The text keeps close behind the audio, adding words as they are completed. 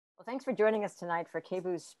Well, thanks for joining us tonight for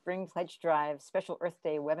KBOO's Spring Pledge Drive Special Earth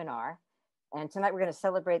Day webinar. And tonight we're going to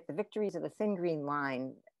celebrate the victories of the Thin Green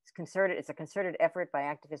Line. It's a concerted effort by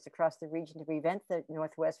activists across the region to prevent the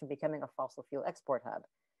Northwest from becoming a fossil fuel export hub.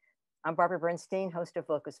 I'm Barbara Bernstein, host of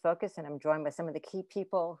Locus Focus, and I'm joined by some of the key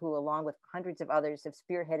people who, along with hundreds of others, have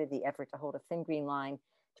spearheaded the effort to hold a thin green line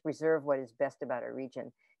to preserve what is best about our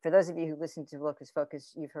region. For those of you who listen to Locus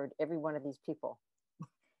Focus, you've heard every one of these people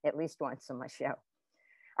at least once on my show.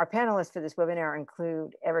 Our panelists for this webinar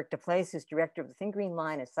include Eric DePlace, who's director of the Thin Green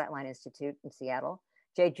Line at Sightline Institute in Seattle,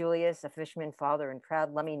 Jay Julius, a fisherman, father, and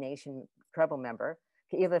proud Lummi Nation tribal member,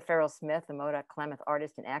 Ka'ila Farrell Smith, a Modoc Klamath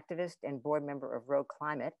artist and activist and board member of Rogue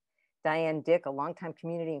Climate, Diane Dick, a longtime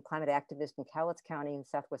community and climate activist in Cowlitz County in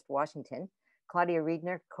Southwest Washington, Claudia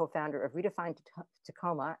Riedener, co-founder of Redefine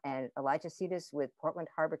Tacoma, and Elijah Cetas with Portland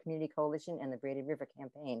Harbor Community Coalition and the Braided River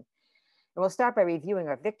Campaign. And we'll start by reviewing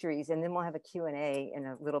our victories, and then we'll have a Q&A in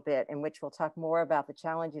a little bit in which we'll talk more about the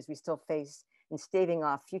challenges we still face in staving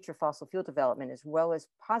off future fossil fuel development, as well as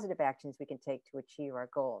positive actions we can take to achieve our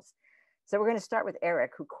goals. So we're going to start with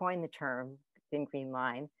Eric, who coined the term Thin Green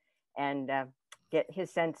Line, and get his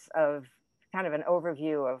sense of kind of an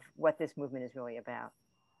overview of what this movement is really about.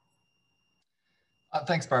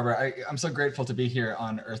 Thanks, Barbara. I'm so grateful to be here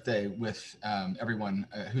on Earth Day with everyone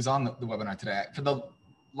who's on the webinar today. For the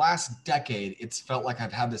last decade, it's felt like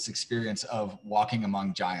I've had this experience of walking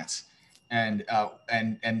among giants, and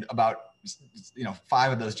about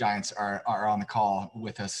 5 of those giants are on the call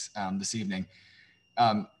with us this evening,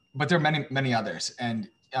 but there are many others, and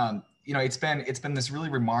it's been this really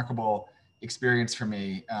remarkable experience for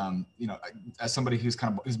me, as somebody who's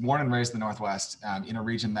born and raised in the Northwest, in a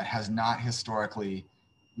region that has not historically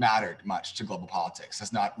mattered much to global politics,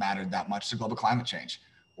 has not mattered that much to global climate change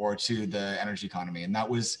or to the energy economy. And that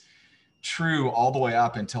was true all the way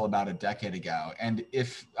up until about a decade ago. And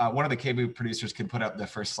if one of the KBOO producers could put up the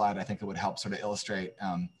first slide, I think it would help sort of illustrate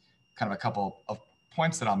kind of a couple of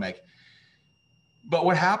points that I'll make. But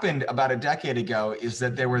what happened about a decade ago is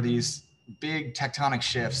that there were these big tectonic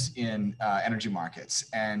shifts in energy markets,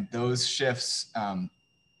 and those shifts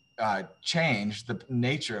changed the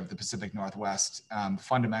nature of the Pacific Northwest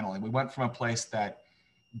fundamentally. We went from a place that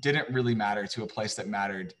didn't really matter to a place that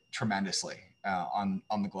mattered tremendously on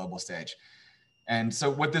the global stage. And so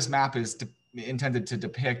what this map is intended to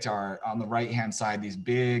depict are, on the right-hand side, these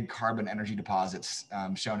big carbon energy deposits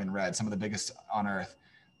shown in red, some of the biggest on Earth,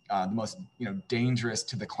 the most dangerous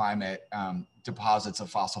to the climate deposits of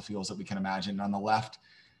fossil fuels that we can imagine. And on the left,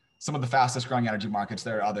 some of the fastest growing energy markets.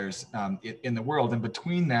 There are others in the world. And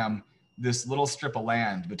between them, this little strip of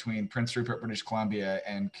land between Prince Rupert, British Columbia,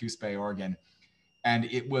 and Coos Bay, Oregon. And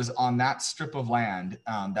it was on that strip of land,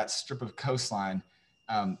 that strip of coastline,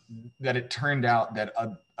 that it turned out that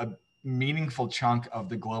a meaningful chunk of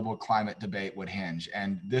the global climate debate would hinge.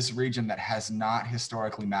 And this region that has not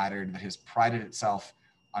historically mattered, that has prided itself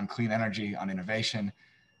on clean energy, on innovation,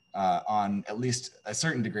 on at least a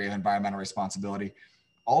certain degree of environmental responsibility,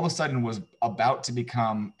 all of a sudden was about to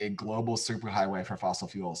become a global superhighway for fossil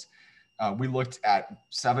fuels. We looked at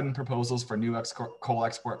 7 proposals for new coal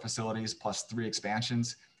export facilities plus 3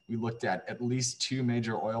 expansions. We looked at least 2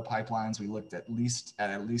 major oil pipelines. We looked at least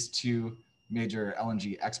 2 major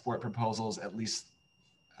LNG export proposals, at least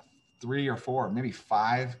 3 or 4, maybe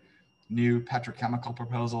 5 new petrochemical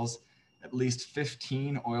proposals, at least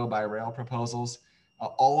 15 oil by rail proposals.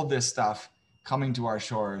 All of this stuff coming to our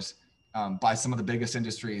shores by some of the biggest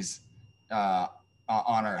industries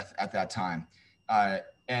on Earth at that time.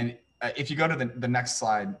 And if you go to the next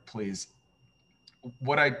slide, please.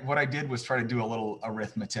 What I did was try to do a little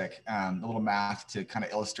arithmetic, a little math to kind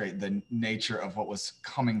of illustrate the nature of what was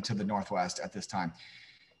coming to the Northwest at this time.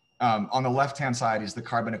 On the left-hand side is the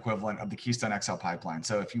carbon equivalent of the Keystone XL pipeline.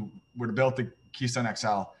 So if you were to build the Keystone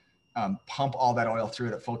XL, pump all that oil through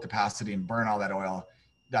it at full capacity and burn all that oil,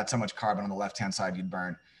 that's how much carbon on the left-hand side you'd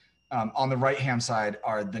burn. On the right-hand side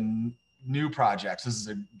are the new projects. This is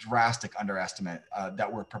a drastic underestimate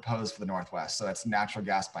that were proposed for the Northwest. So that's natural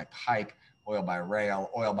gas by pipe, oil by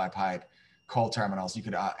rail, oil by pipe, coal terminals. You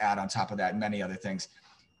could add on top of that many other things.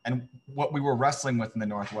 And what we were wrestling with in the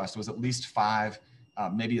Northwest was at least 5,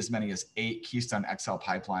 maybe as many as 8 Keystone XL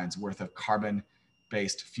pipelines worth of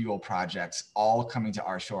carbon-based fuel projects, all coming to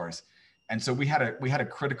our shores. And so we had a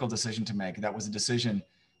critical decision to make. That was a decision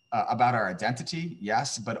about our identity,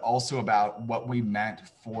 yes, but also about what we meant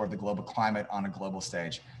for the global climate on a global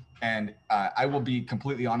stage. And I will be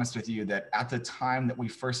completely honest with you that at the time that we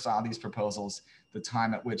first saw these proposals, the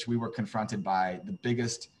time at which we were confronted by the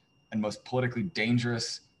biggest and most politically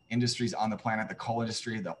dangerous industries on the planet, the coal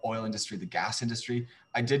industry, the oil industry, the gas industry,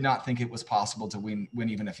 I did not think it was possible to win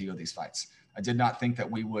even a few of these fights. I did not think that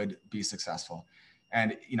we would be successful.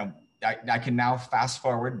 And, you know, I can now fast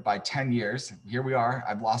forward by 10 years. Here we are.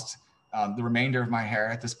 I've lost the remainder of my hair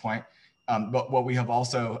at this point. But what we have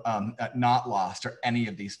also not lost are any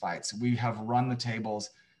of these fights. We have run the tables.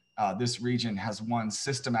 This region has won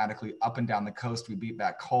systematically up and down the coast. We beat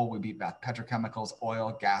back coal. We beat back petrochemicals,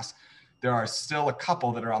 oil, gas. There are still a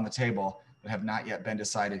couple that are on the table that have not yet been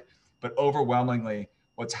decided. But overwhelmingly,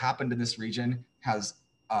 what's happened in this region has,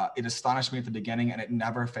 it astonished me at the beginning, and it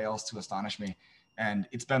never fails to astonish me. And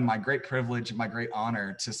it's been my great privilege, my great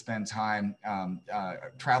honor to spend time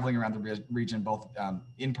traveling around the region, both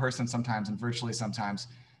in person sometimes and virtually sometimes,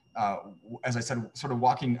 as I said, sort of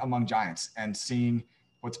walking among giants and seeing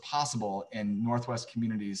what's possible in Northwest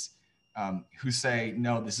communities who say,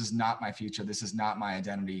 no, this is not my future, this is not my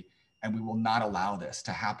identity, and we will not allow this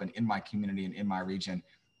to happen in my community and in my region.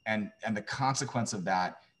 And the consequence of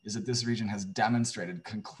that is that this region has demonstrated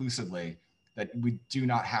conclusively that we do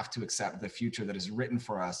not have to accept the future that is written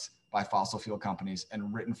for us by fossil fuel companies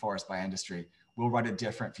and written for us by industry. We'll write a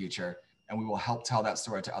different future, and we will help tell that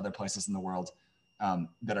story to other places in the world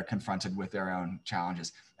that are confronted with their own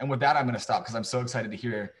challenges. And with that, I'm going to stop because I'm so excited to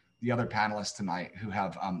hear the other panelists tonight who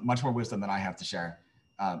have much more wisdom than I have to share.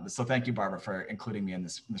 So thank you, Barbara, for including me in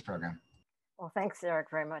this program. Well, thanks, Eric,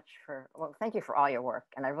 very much well, thank you for all your work.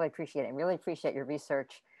 And I really appreciate it. I really appreciate your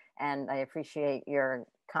research. And I appreciate your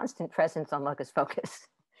constant presence on Locus Focus.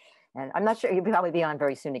 And I'm not sure, you'll probably be on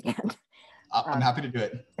very soon again. I'm happy to do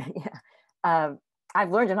it. Yeah.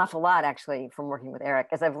 I've learned an awful lot, actually, from working with Eric,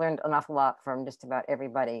 as I've learned an awful lot from just about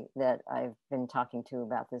everybody that I've been talking to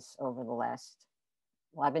about this over the last,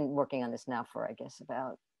 well, I've been working on this now for, I guess,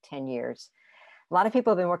 about 10 years. A lot of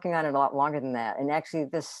people have been working on it a lot longer than that. And actually,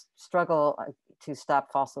 this struggle to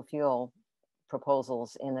stop fossil fuel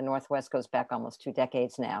proposals in the Northwest goes back almost 2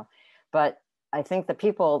 decades now. But I think the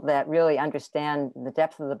people that really understand the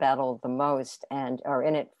depth of the battle the most and are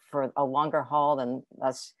in it for a longer haul than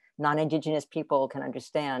us non-Indigenous people can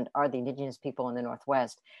understand are the Indigenous people in the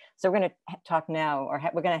Northwest. So we're going to talk now, or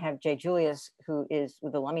we're going to have Jay Julius, who is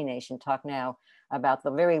with the Lummi Nation, talk now about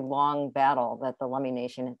the very long battle that the Lummi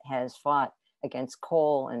Nation has fought against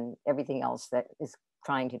coal and everything else that is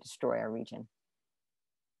trying to destroy our region.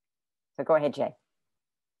 So go ahead, Jay.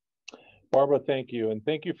 Barbara, thank you. And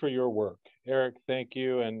thank you for your work. Eric, thank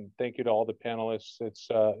you. And thank you to all the panelists.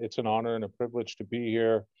 It's an honor and a privilege to be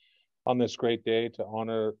here on this great day to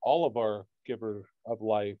honor all of our giver of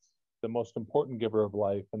life, the most important giver of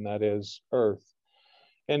life, and that is Earth.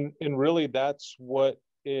 And really that's what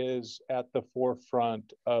is at the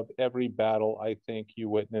forefront of every battle I think you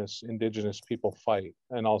witness Indigenous people fight.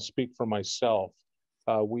 And I'll speak for myself.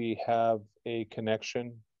 We have a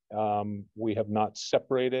connection. We have not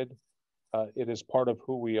separated. It is part of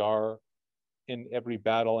who we are in every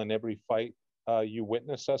battle and every fight you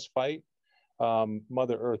witness us fight.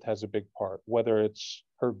 Mother Earth has a big part, whether it's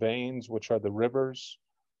her veins, which are the rivers,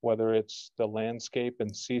 whether it's the landscape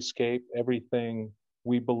and seascape, everything.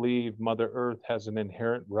 We believe Mother Earth has an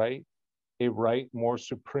inherent right, a right more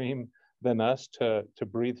supreme than us to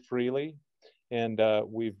breathe freely. And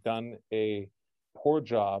we've done a poor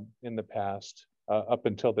job in the past up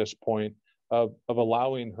until this point of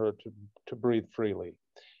allowing her to breathe freely.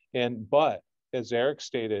 But as Eric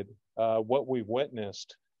stated, what we've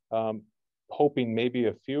witnessed, hoping maybe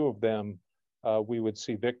a few of them we would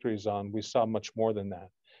see victories on, we saw much more than that.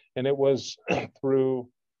 And it was through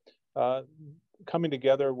coming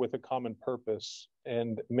together with a common purpose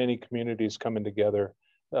and many communities coming together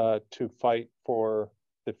to fight for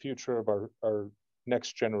the future of our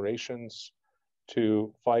next generations,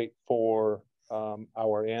 to fight for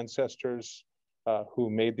our ancestors who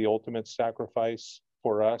made the ultimate sacrifice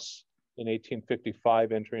for us in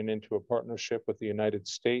 1855, entering into a partnership with the United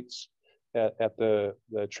States at the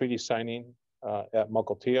treaty signing at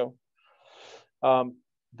Mukilteo.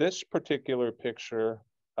 This particular picture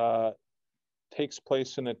takes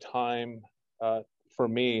place in a time for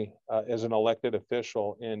me as an elected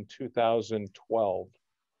official in 2012.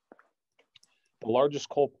 The largest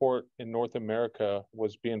coal port in North America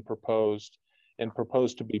was being proposed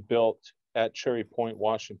to be built at Cherry Point,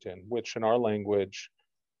 Washington, which in our language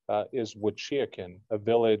is Wutchiakan, a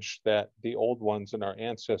village that the old ones and our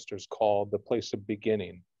ancestors called the place of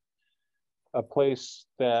beginning, a place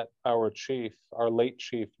that our chief, our late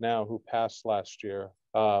chief now who passed last year,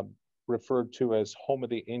 referred to as home of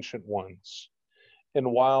the ancient ones.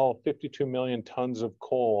 And while 52 million tons of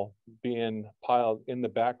coal being piled in the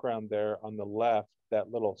background there on the left,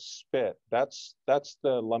 that little spit, that's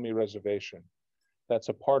the Lummi Reservation. that's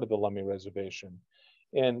a part of the Lummi Reservation.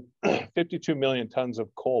 And 52 million tons of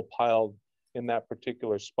coal piled in that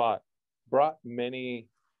particular spot brought many,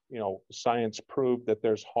 science proved that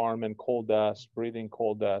there's harm in coal dust, breathing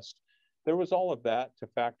coal dust. There was all of that to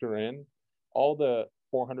factor in. All the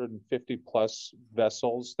 450 plus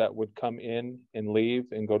vessels that would come in and leave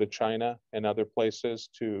and go to China and other places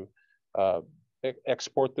to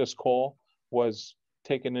export this coal was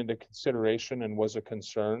taken into consideration and was a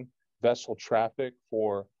concern. Vessel traffic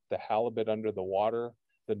for the halibut under the water,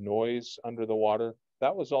 the noise under the water,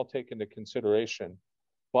 that was all taken into consideration.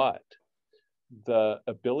 But the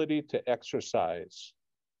ability to exercise,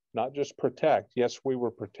 not just protect, yes, we were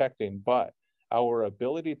protecting, but our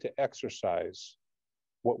ability to exercise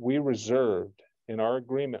what we reserved in our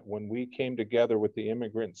agreement when we came together with the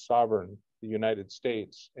immigrant sovereign, the United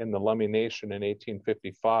States, and the Lummi Nation in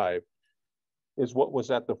 1855, is what was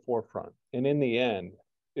at the forefront. And in the end,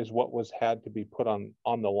 is what was had to be put on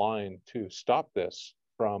the line to stop this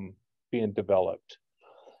from being developed.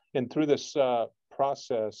 And through this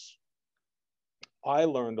process, I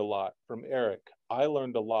learned a lot from Eric. I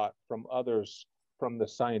learned a lot from others from the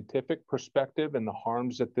scientific perspective and the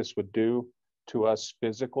harms that this would do to us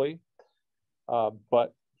physically.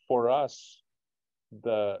 But for us,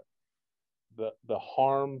 the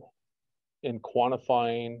harm in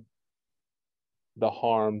quantifying the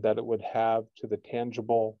harm that it would have to the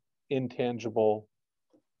tangible, intangible,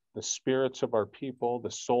 the spirits of our people,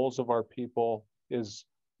 the souls of our people, is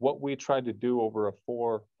what we tried to do over a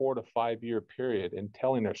four to 5 year period in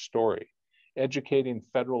telling our story, educating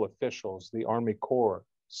federal officials, the Army Corps,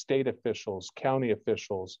 state officials, county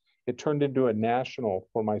officials. It turned into a national,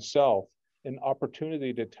 for myself, an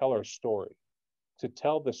opportunity to tell our story, to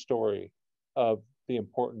tell the story of the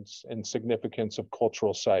importance and significance of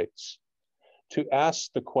cultural sites, to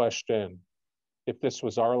ask the question, if this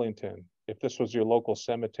was Arlington, if this was your local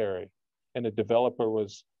cemetery, and a developer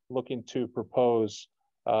was looking to propose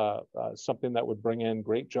something that would bring in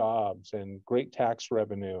great jobs and great tax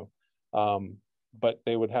revenue, but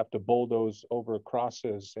they would have to bulldoze over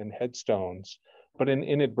crosses and headstones. But an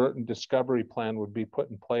inadvertent discovery plan would be put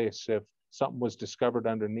in place if something was discovered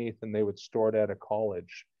underneath and they would store it at a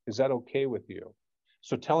college. Is that okay with you?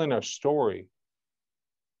 So telling our story,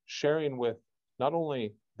 sharing with not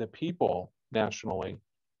only the people nationally,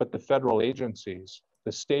 but the federal agencies,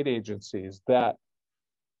 the state agencies, that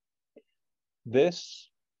this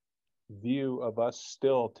view of us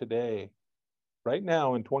still today, right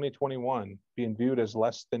now in 2021, being viewed as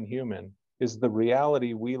less than human, is the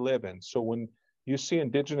reality we live in. So when you see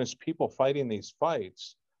Indigenous people fighting these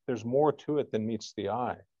fights, there's more to it than meets the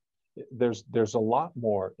eye. There's a lot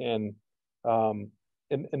more, and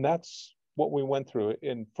that's what we went through.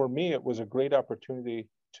 And for me, it was a great opportunity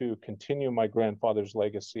to continue my grandfather's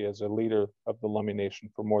legacy as a leader of the Lummi Nation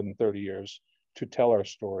for more than 30 years, to tell our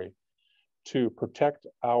story, to protect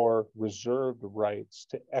our reserved rights,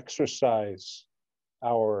 to exercise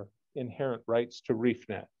our inherent rights to reef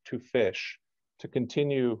net, to fish, to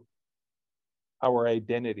continue our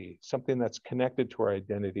identity, something that's connected to our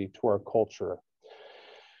identity, to our culture.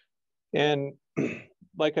 And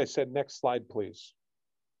like I said, next slide, please.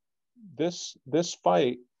 This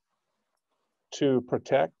fight to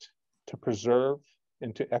protect, to preserve,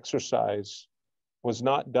 and to exercise was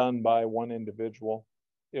not done by one individual.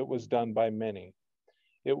 It was done by many.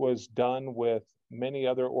 It was done with many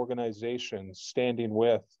other organizations standing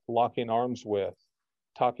with, locking arms with,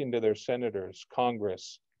 talking to their senators,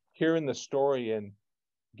 Congress, hearing the story and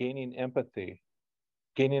gaining empathy,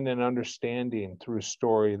 gaining an understanding through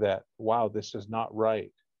story that, wow, this is not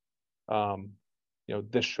right.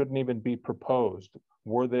 This shouldn't even be proposed.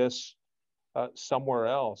 Were this somewhere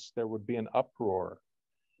else, there would be an uproar.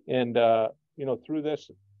 And, through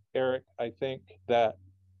this, Eric, I think that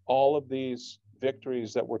all of these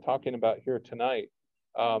victories that we're talking about here tonight,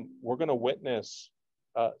 we're going to witness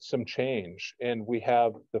some change. And we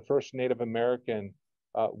have the first Native American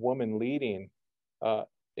woman leading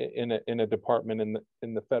in a department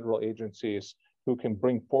in the federal agencies who can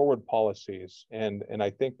bring forward policies. And I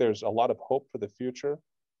think there's a lot of hope for the future.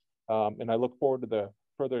 And I look forward to the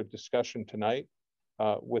further discussion tonight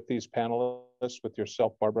with these panelists, with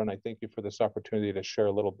yourself, Barbara, and I thank you for this opportunity to share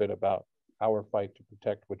a little bit about our fight to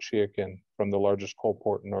protect Wet'suwet'en from the largest coal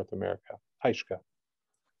port in North America. Haishka.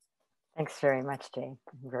 Thanks very much, Jay.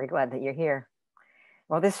 I'm very glad that you're here.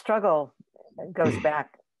 Well, this struggle goes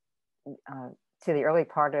back to the early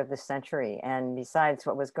part of the century, and besides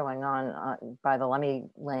what was going on by the Lummi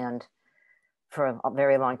land for a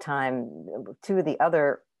very long time, two of the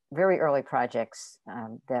other very early projects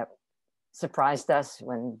that surprised us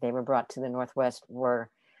when they were brought to the Northwest were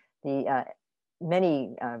the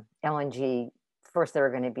many LNG, first there were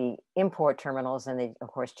going to be import terminals, and they of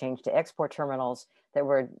course changed to export terminals that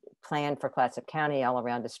were planned for Clatsop County all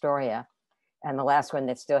around Astoria. And the last one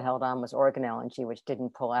that still held on was Oregon LNG, which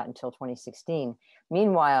didn't pull out until 2016.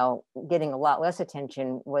 Meanwhile, getting a lot less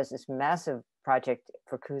attention was this massive project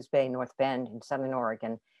for Coos Bay, North Bend in Southern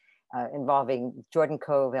Oregon, involving Jordan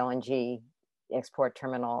Cove LNG export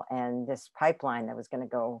terminal and this pipeline that was going to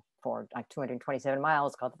go for like 227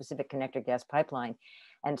 miles called the Pacific Connector Gas Pipeline.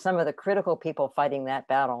 And some of the critical people fighting that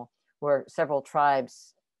battle were several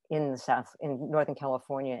tribes in the South, in Northern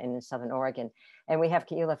California and in Southern Oregon. And we have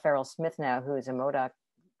Ka'ila Farrell Smith now, who is a Modoc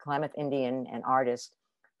Klamath Indian and artist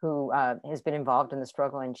who has been involved in the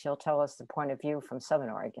struggle, and she'll tell us the point of view from Southern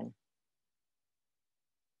Oregon.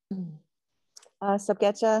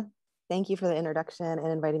 Subgetcha, thank you for the introduction and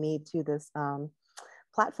inviting me to this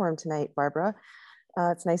platform tonight, Barbara.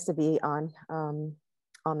 It's nice to be on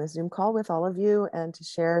the Zoom call with all of you and to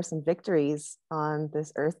share some victories on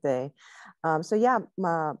this Earth Day. So yeah,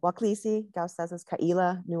 Waklisi, Gausazas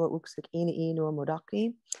Ka'ila, Nua Uksik Ini, Nua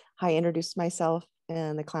Modakni. I introduced myself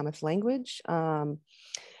in the Klamath language.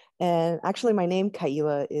 And actually my name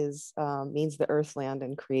Ka'ila means the earth, land,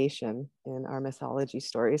 and creation in our mythology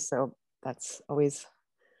stories. So that's always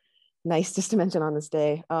nice just to mention on this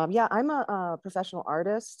day. Yeah, I'm a professional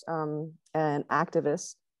artist and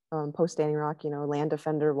activist, post Standing Rock, land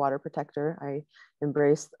defender, water protector. I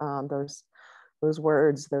embrace those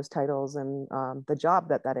words, those titles, and the job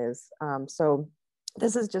that is. So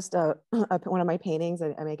this is just one of my paintings.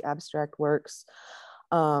 I make abstract works.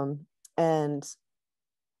 And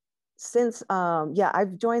since,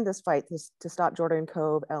 I've joined this fight to stop Jordan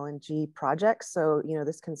Cove LNG project. So,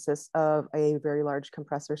 this consists of a very large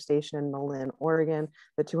compressor station in Malin, Oregon,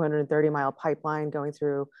 the 230-mile pipeline going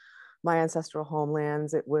through my ancestral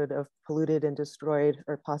homelands. It would have polluted and destroyed,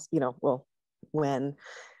 or possibly, when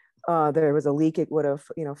there was a leak, it would have,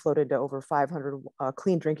 floated to over 500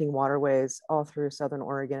 clean drinking waterways all through Southern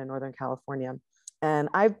Oregon and Northern California. And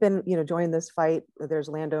I've been, joining this fight. There's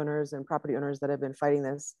landowners and property owners that have been fighting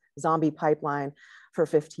this zombie pipeline for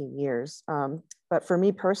 15 years. But for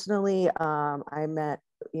me personally, I met,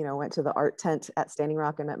 went to the art tent at Standing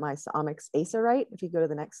Rock and met my Samics Asa, right? If you go to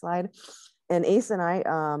the next slide. And Asa and I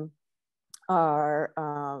are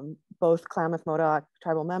both Klamath-Moduc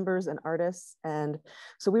tribal members and artists. And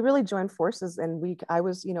so we really joined forces, and I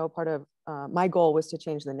was, part of, my goal was to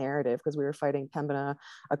change the narrative, because we were fighting Pembina,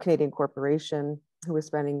 a Canadian corporation who was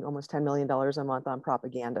spending almost $10 million a month on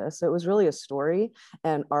propaganda. So it was really a story,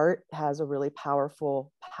 and art has a really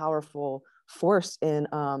powerful force in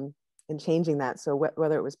changing that. So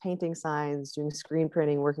whether it was painting signs, doing screen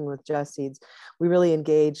printing, working with Just Seeds, we really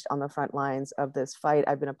engaged on the front lines of this fight.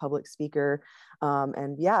 I've been a public speaker.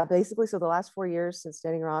 And yeah, basically, so the last 4 years since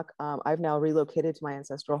Standing Rock, I've now relocated to my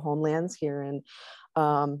ancestral homelands here in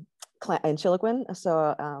Chiloquin.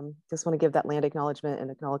 So just want to give that land acknowledgement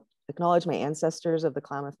and acknowledge my ancestors of the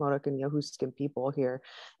Klamath-Moduc and Yahuskin people here.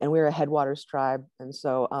 And we're a headwaters tribe. And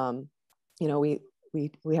so,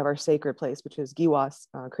 we have our sacred place, which is Giwas,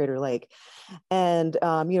 Crater Lake. And,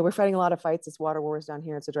 we're fighting a lot of fights. It's water wars down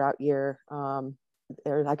here. It's a drought year. I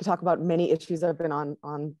could talk about many issues. I've been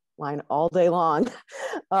online all day long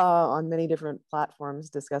on many different platforms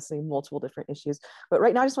discussing multiple different issues. But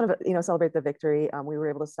right now I just want to, celebrate the victory. We were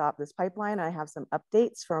able to stop this pipeline. I have some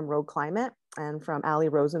updates from Rogue Climate and from Ali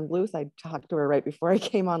Rosenbluth. I talked to her right before I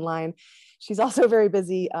came online. She's also very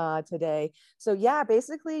busy today. So yeah,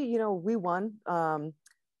 basically, we won.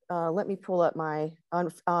 Let me pull up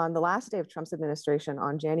on the last day of Trump's administration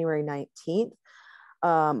on January 19th.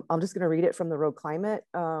 I'm just going to read it from the Rogue Climate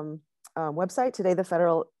website. Today, the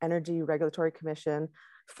Federal Energy Regulatory Commission,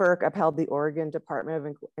 FERC, upheld the Oregon Department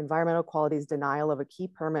of Environmental Quality's denial of a key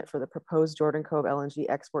permit for the proposed Jordan Cove LNG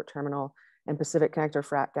export terminal and Pacific Connector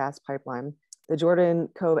fracked gas pipeline. The Jordan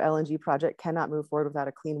Cove LNG project cannot move forward without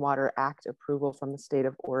a Clean Water Act approval from the state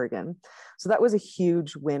of Oregon. So that was a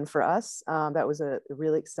huge win for us. That was a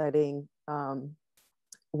really exciting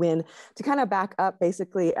win. To kind of back up,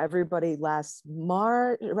 basically everybody last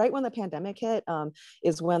March, right when the pandemic hit,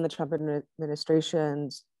 is when the Trump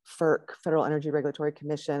administration's FERC, Federal Energy Regulatory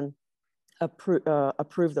Commission, approved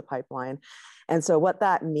the pipeline. And so what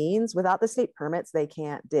that means, without the state permits, they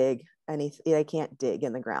can't dig they can't dig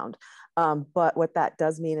in the ground. But what that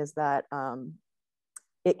does mean is that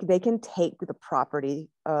they can take the property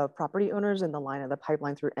owners in the line of the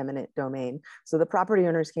pipeline through eminent domain. So the property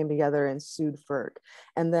owners came together and sued FERC.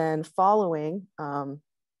 And then following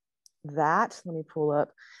that, let me pull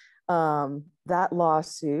up that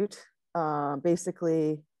lawsuit.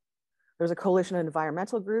 Basically, there's a coalition of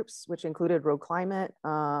environmental groups, which included Rogue Climate,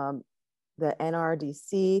 the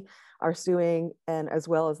NRDC are suing, and as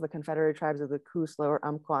well as the Confederated Tribes of the Coos, Lower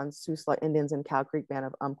Umpqua, and Susla Indians, and Cow Creek Band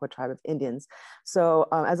of Umpqua Tribe of Indians. So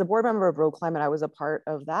as a board member of Road Climate, I was a part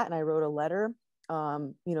of that, and I wrote a letter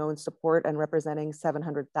in support and representing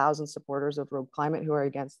 700,000 supporters of Road Climate who are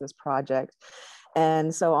against this project.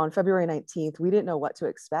 And so on February 19th, we didn't know what to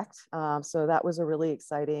expect. So that was a really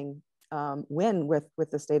exciting win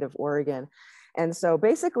with the state of Oregon. And so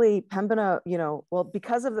basically Pembina,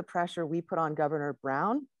 because of the pressure we put on Governor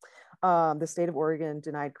Brown, the state of Oregon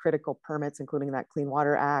denied critical permits, including that Clean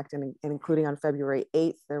Water Act, and including on February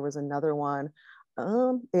 8th, there was another one.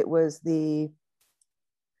 It was they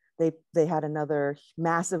had another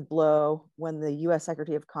massive blow when the U.S.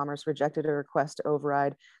 Secretary of Commerce rejected a request to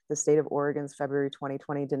override the state of Oregon's February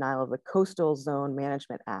 2020 denial of the Coastal Zone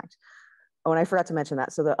Management Act. Oh, and I forgot to mention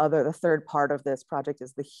that. So the third part of this project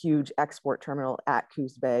is the huge export terminal at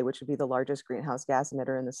Coos Bay, which would be the largest greenhouse gas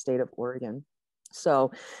emitter in the state of Oregon.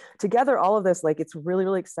 So together, all of this, it's really,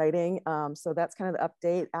 really exciting. So that's kind of the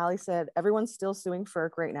update. Ali said, everyone's still suing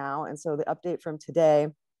FERC right now. And so the update from today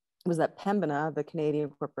was that Pembina, the Canadian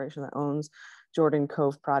corporation that owns Jordan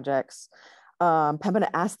Cove projects, Pembina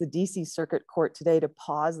asked the DC Circuit Court today to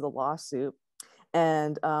pause the lawsuit.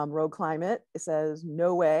 And Road Climate says,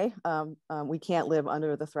 no way, we can't live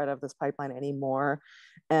under the threat of this pipeline anymore.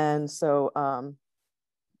 And so, so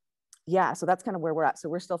that's kind of where we're at. So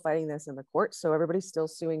we're still fighting this in the court. So everybody's still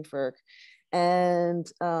suing FERC. And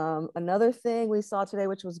another thing we saw today,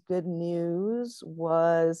 which was good news,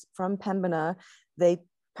 was from Pembina.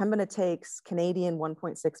 Pembina takes Canadian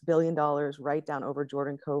 $1.6 billion right down over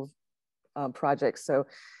Jordan Cove projects. So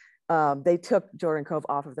they took Jordan Cove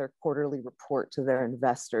off of their quarterly report to their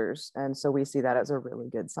investors. And so we see that as a really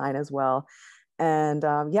good sign as well. And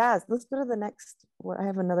let's go to the next. I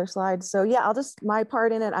have another slide. So I'll just, my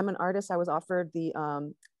part in it, I'm an artist. I was offered the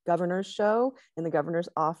governor's show in the governor's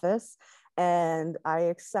office. And I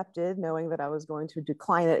accepted, knowing that I was going to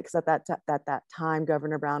decline it, because at that time,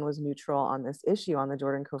 Governor Brown was neutral on this issue on the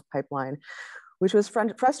Jordan Cove pipeline, which was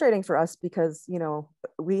frustrating for us because,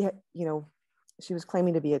 she was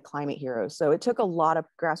claiming to be a climate hero. So it took a lot of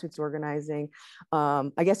grassroots organizing. I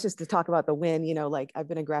guess just to talk about the win, I've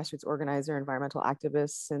been a grassroots organizer, environmental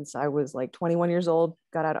activist since I was 21 years old,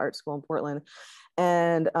 got out of art school in Portland.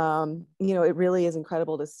 And, it really is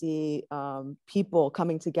incredible to see people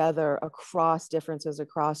coming together across differences,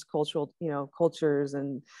 across cultural, cultures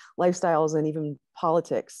and lifestyles and even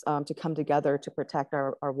politics to come together to protect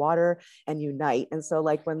our water and unite. And so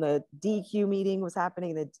when the DEQ meeting was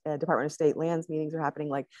happening, the Department of State lands meetings are happening,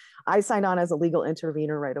 I signed on as a legal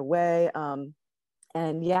intervener right away.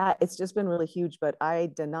 It's just been really huge, but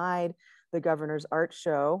I denied the governor's art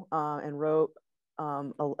show and wrote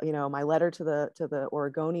my letter to the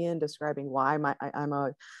Oregonian describing why I'm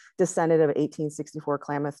a descendant of 1864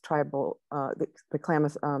 Klamath tribal, the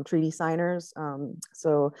Klamath treaty signers.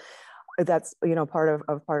 So that's part of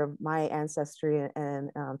my ancestry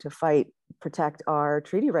and to protect our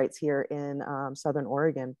treaty rights here in Southern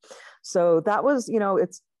Oregon. So that was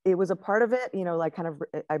it was a part of it.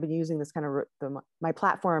 I've been using this my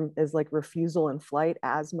platform is refusal and flight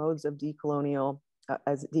as modes of decolonial.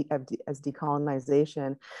 As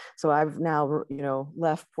decolonization. So I've now,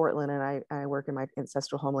 left Portland and I work in my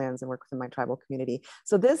ancestral homelands and work within my tribal community.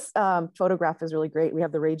 So this photograph is really great. We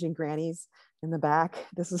have the raging grannies in the back.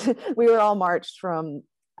 We were all marched from,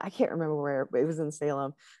 I can't remember where, but it was in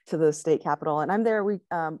Salem, to the state capitol. And I'm there,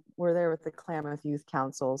 we're there with the Klamath Youth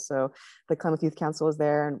Council. So the Klamath Youth Council was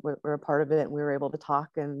there and we're a part of it. And we were able to talk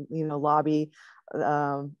and, lobby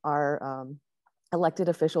our elected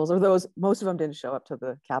officials, or most of them didn't show up to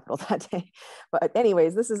the Capitol that day. But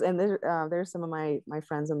anyways, there's some of my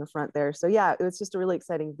friends in the front there. So it was just a really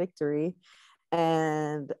exciting victory.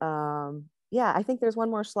 And I think there's one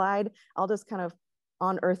more slide. I'll just kind of,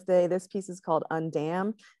 on Earth Day, this piece is called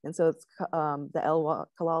Undam. And so it's the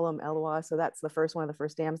Kalalam Elwha. So that's one of the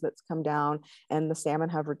first dams that's come down, and the salmon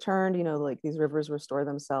have returned. These rivers restore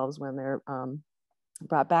themselves when they're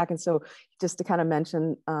brought back. And so just to kind of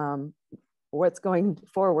mention, what's going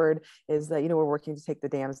forward is that, we're working to take the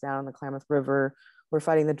dams down on the Klamath River. We're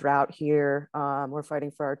fighting the drought here. We're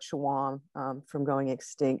fighting for our Chewam from going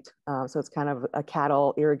extinct. So it's kind of a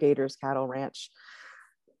cattle ranch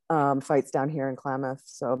fights down here in Klamath.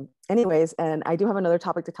 So anyways, and I do have another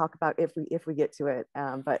topic to talk about if we get to it.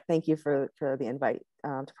 But thank you for the invite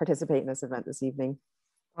to participate in this event this evening.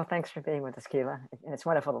 Well, thanks for being with us, Ka'ila. And it's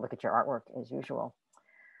wonderful to look at your artwork as usual.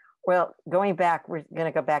 Well, going back, we're going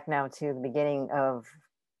to go back now to the beginning of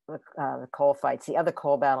the coal fights. The other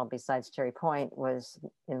coal battle besides Cherry Point was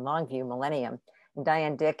in Longview, Millennium. And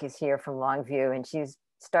Diane Dick is here from Longview, and she's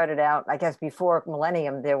started out, I guess before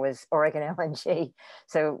millennium, there was Oregon LNG.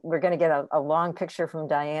 So we're going to get a long picture from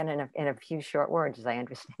Diane in a few short words, as I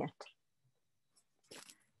understand.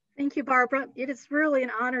 Thank you, Barbara. It is really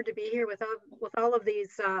an honor to be here with all of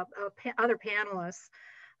these other panelists.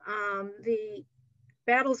 The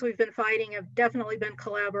battles we've been fighting have definitely been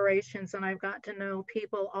collaborations, and I've got to know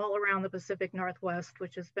people all around the Pacific Northwest,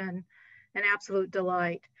 which has been an absolute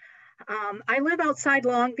delight. I live outside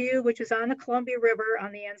Longview, which is on the Columbia River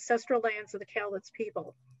on the ancestral lands of the Cowlitz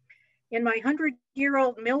people. In my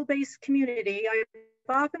 100-year-old mill-based community, I've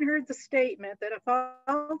often heard the statement that if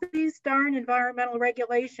all these darn environmental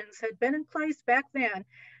regulations had been in place back then,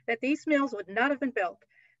 that these mills would not have been built,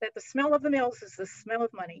 that the smell of the mills is the smell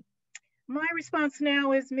of money. My response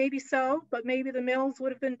now is maybe so, but maybe the mills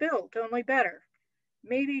would have been built, only better.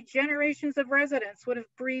 Maybe generations of residents would have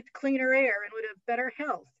breathed cleaner air and would have better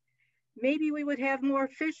health. Maybe we would have more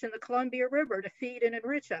fish in the Columbia River to feed and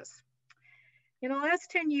enrich us. In the last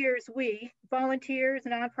 10 years, we, volunteers,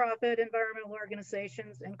 nonprofit, environmental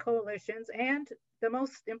organizations, and coalitions, and the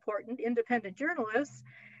most important, independent journalists,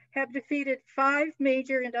 have defeated 5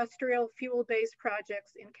 major industrial fuel-based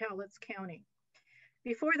projects in Cowlitz County.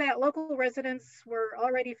 Before that, local residents were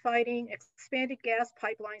already fighting expanded gas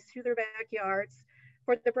pipelines through their backyards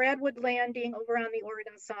for the Bradwood Landing over on the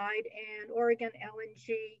Oregon side and Oregon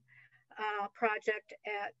LNG project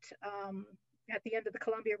at the end of the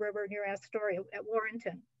Columbia River near Astoria at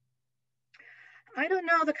Warrenton. I don't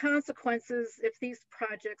know the consequences if these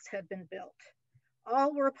projects had been built.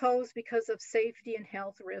 All were opposed because of safety and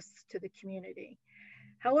health risks to the community.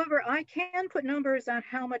 However, I can put numbers on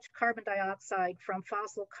how much carbon dioxide from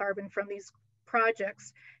fossil carbon from these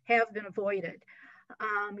projects have been avoided.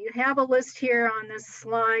 You have a list here on this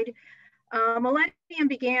slide. Millennium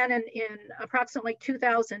began in approximately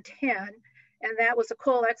 2010, and that was a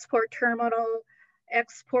coal export terminal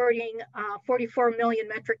exporting 44 million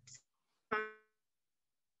metric tons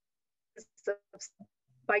of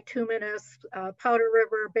bituminous Powder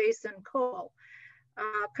River Basin coal.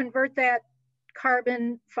 Convert that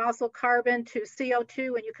fossil carbon to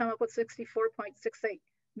CO2 and you come up with 64.68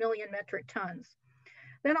 million metric tons.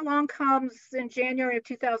 Then along comes in January of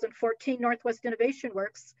 2014, Northwest Innovation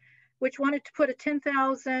Works, which wanted to put a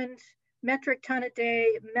 10,000 metric ton a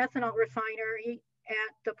day methanol refinery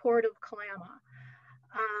at the port of Kalama.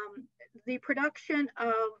 The production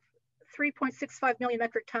of 3.65 million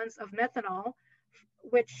metric tons of methanol,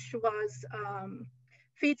 which was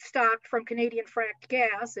feedstock from Canadian fracked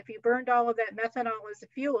gas. If you burned all of that methanol as a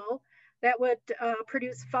fuel, that would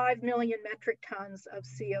produce 5 million metric tons of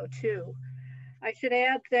CO2. I should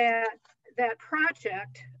add that that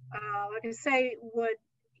project, like I say, would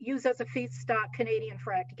use as a feedstock Canadian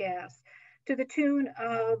fracked gas to the tune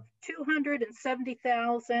of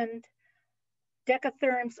 270,000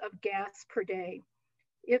 decatherms of gas per day.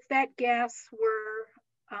 If that gas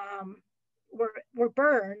were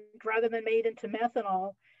burned rather than made into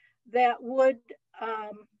methanol, that would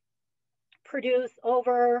produce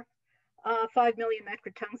over 5 million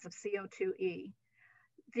metric tons of CO2e.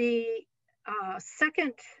 The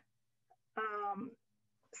second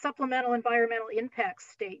supplemental environmental impact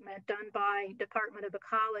statement done by Department of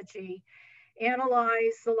Ecology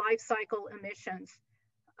analyzed the life cycle emissions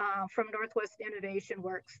from Northwest Innovation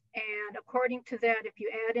Works. And according to that, if you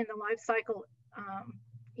add in the life cycle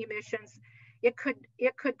emissions, it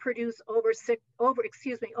could produce over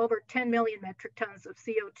 10 million metric tons of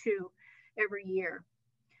CO2 every year.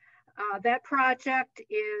 That project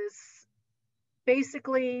is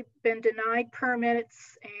basically been denied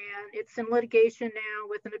permits, and it's in litigation now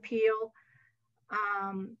with an appeal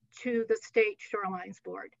to the State Shorelines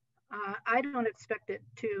Board. I don't expect it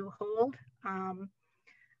to hold,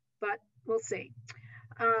 but we'll see.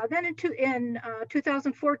 Then in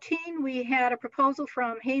 2014, we had a proposal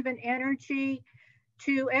from Haven Energy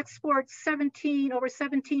to export over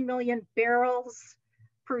 17 million barrels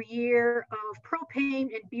per year of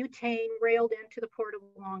propane and butane railed into the port of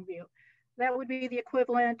Longview. That would be the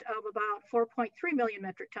equivalent of about 4.3 million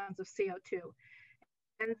metric tons of CO2.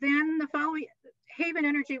 And then the following, Haven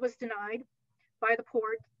Energy was denied by the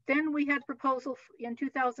port. Then we had a proposal in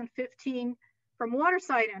 2015 from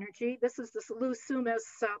Waterside Energy. This is the Lou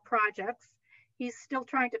Sumas projects. He's still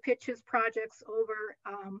trying to pitch his projects over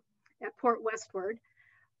at Port Westward.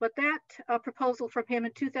 But that proposal from him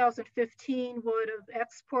in 2015 would have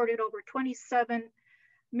exported over 27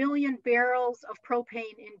 million barrels of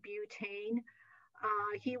propane and butane.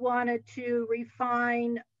 He wanted to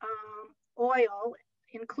refine oil,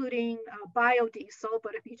 including biodiesel,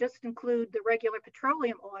 but if you just include the regular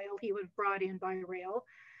petroleum oil, he would have brought in by rail.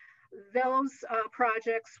 those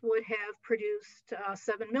projects would have produced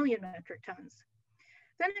 7 million metric tons.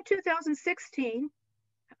 Then in 2016,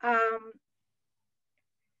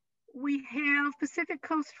 we have Pacific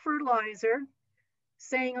Coast Fertilizer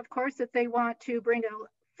saying, of course, that they want to bring a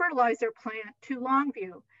fertilizer plant to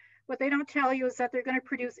Longview. What they don't tell you is that they're going to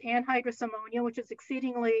produce anhydrous ammonia, which is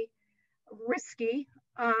exceedingly risky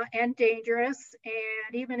and dangerous.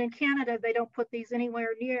 And even in Canada, they don't put these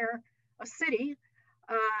anywhere near a city.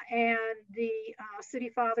 And the city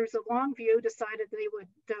fathers of Longview decided they would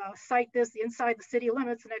site this inside the city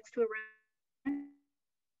limits next to a residential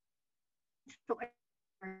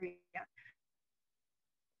area.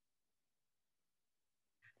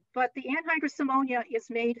 But the anhydrous ammonia is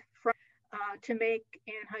made from to make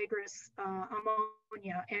anhydrous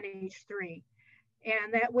ammonia, NH3.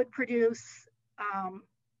 And that would produce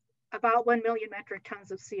about 1 million metric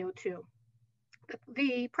tons of CO2.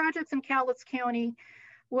 The projects in Cowlitz County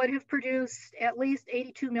would have produced at least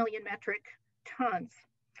 82 million metric tons.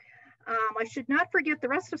 I should not forget the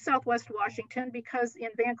rest of Southwest Washington, because in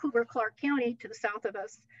Vancouver, Clark County, to the south of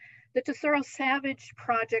us, the Tesoro Savage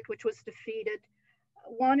project, which was defeated,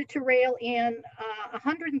 wanted to rail in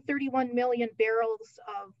 131 million barrels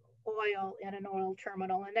of oil in an oil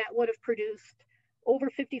terminal, and that would have produced over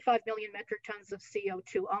 55 million metric tons of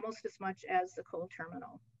CO2, almost as much as the coal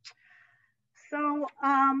terminal. So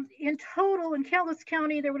in total, in Cowlitz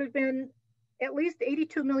County, there would have been at least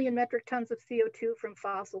 82 million metric tons of CO2 from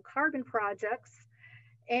fossil carbon projects,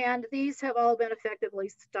 and these have all been effectively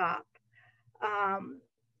stopped.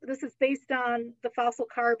 This is based on the fossil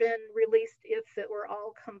carbon released if it were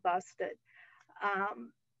all combusted.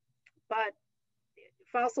 But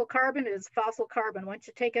fossil carbon is fossil carbon. Once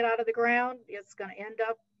you take it out of the ground, it's going to end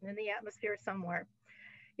up in the atmosphere somewhere.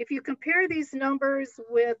 If you compare these numbers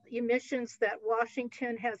with emissions that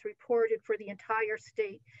Washington has reported for the entire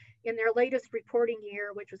state in their latest reporting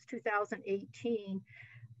year, which was 2018,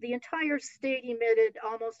 the entire state emitted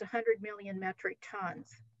almost 100 million metric tons.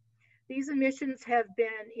 These emissions have been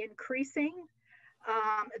increasing.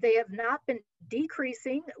 They have not been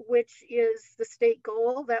decreasing, which is the state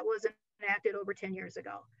goal that was enacted over 10 years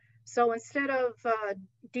ago. So instead of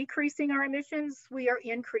decreasing our emissions, we are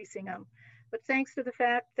increasing them. But thanks to the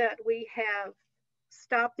fact that we have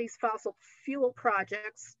stopped these fossil fuel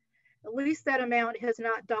projects, at least that amount has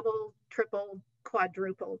not doubled, tripled,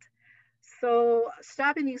 quadrupled. So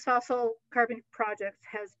stopping these fossil carbon projects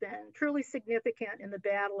has been truly significant in the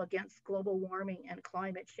battle against global warming and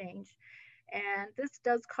climate change. And this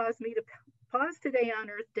does cause me to pause today on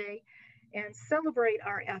Earth Day and celebrate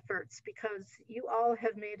our efforts, because you all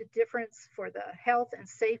have made a difference for the health and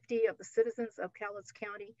safety of the citizens of Cowlitz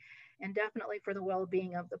County, and definitely for the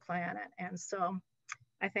well-being of the planet. And so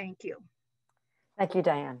I thank you. Thank you,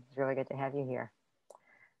 Diane. It's really good to have you here.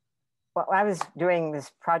 Well, I was doing this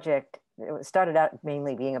project, it started out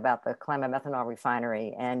mainly being about the Klamath methanol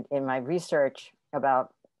refinery. And in my research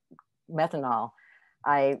about methanol,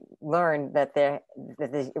 I learned that the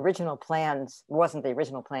original plans, wasn't the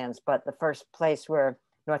original plans, but the first place where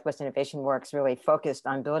Northwest Innovation Works really focused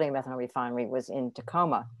on building a methanol refinery was in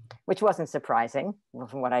Tacoma, which wasn't surprising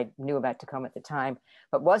from what I knew about Tacoma at the time.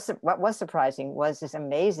 But what was surprising was this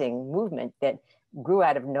amazing movement that grew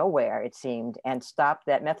out of nowhere, it seemed, and stopped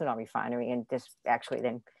that methanol refinery, and just actually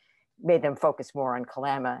then made them focus more on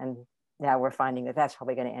Kalama. And now we're finding that that's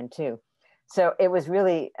probably going to end too. So it was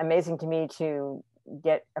really amazing to me to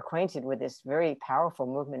get acquainted with this very powerful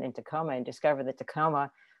movement in Tacoma and discover that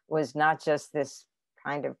Tacoma was not just this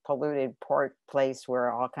kind of polluted port place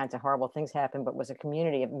where all kinds of horrible things happen, but was a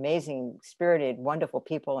community of amazing, spirited, wonderful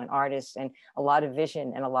people and artists, and a lot of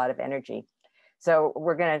vision and a lot of energy. So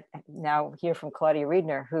we're going to now hear from Claudia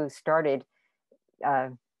Riedener, who started,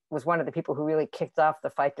 was one of the people who really kicked off the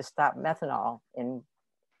fight to stop methanol in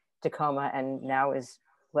Tacoma, and now is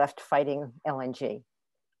left fighting LNG.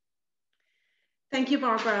 Thank you,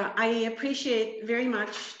 Barbara. I appreciate very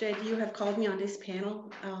much that you have called me on this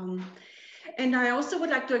panel. And I also would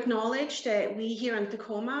like to acknowledge that we here in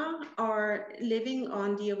Tacoma are living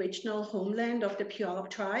on the original homeland of the Puyallup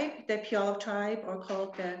tribe. The Puyallup tribe are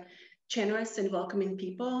called the generous and welcoming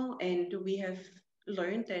people, and we have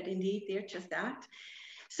learned that indeed they're just that.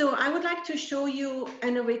 So I would like to show you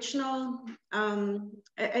an original,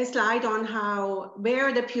 a slide on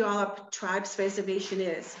where the Puyallup tribe's reservation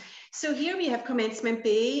is. So here we have Commencement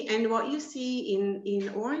Bay, and what you see in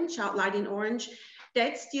orange, outlined in orange,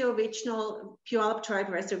 that's the original Puyallup tribe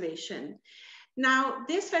reservation. Now,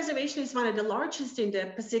 this reservation is one of the largest in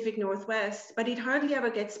the Pacific Northwest, but it hardly ever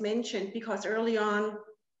gets mentioned because early on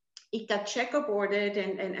it got checkerboarded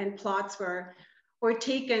and plots were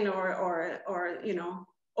taken or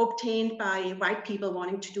obtained by white people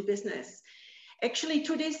wanting to do business. Actually,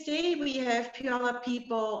 to this day, we have Puyallup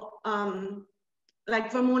people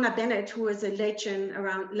like Ramona Bennett, who is a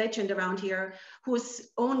legend around here, whose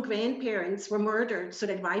own grandparents were murdered so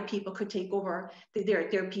that white people could take over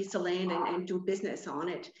their piece of land and do business on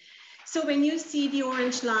it. So when you see the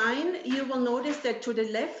orange line, you will notice that to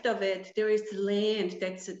the left of it, there is land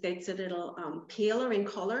that's a little paler in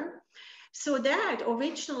color. So that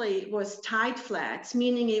originally was tide flats,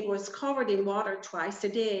 meaning it was covered in water twice a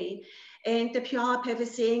day. And the Puyallup have a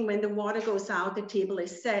saying, when the water goes out, the table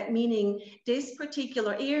is set, meaning this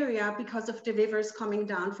particular area, because of the rivers coming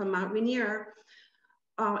down from Mount Rainier,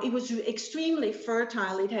 it was extremely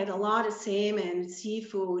fertile. It had a lot of salmon,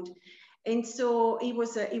 seafood. And so it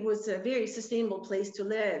was a very sustainable place to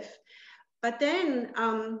live. But then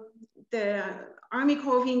the Army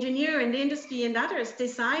Corps of Engineers and the industry and others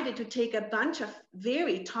decided to take a bunch of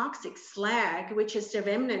very toxic slag, which is the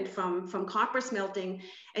remnant from copper smelting,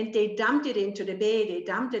 and they dumped it into the bay. They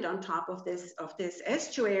dumped it on top of this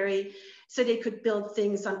estuary so they could build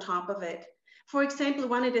things on top of it. For example,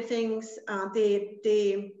 one of the things they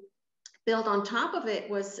built on top of it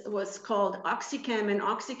was called OxyChem, and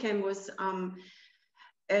OxyChem was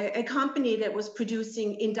a company that was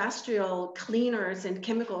producing industrial cleaners and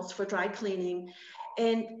chemicals for dry cleaning.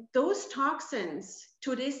 And those toxins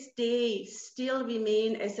to this day still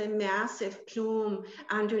remain as a massive plume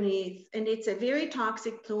underneath. And it's a very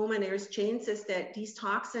toxic plume, and there's chances that these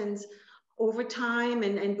toxins over time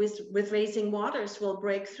and with raising waters will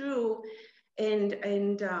break through and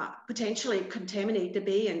potentially contaminate the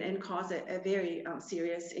bay and cause a very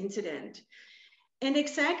serious incident. And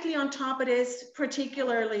exactly on top of this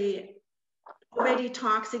particularly already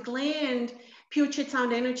toxic land, Puget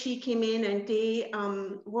Sound Energy came in and they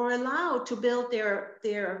were allowed to build their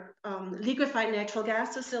liquefied natural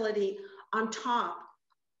gas facility on top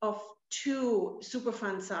of 2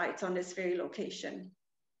 Superfund sites on this very location.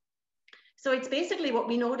 So it's basically what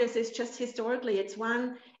we notice is just historically, it's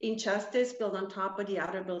one injustice built on top of the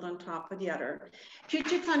other, built on top of the other.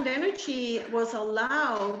 Puget Sound Energy was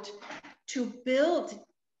allowed to build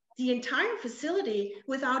the entire facility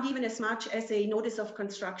without even as much as a notice of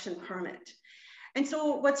construction permit. And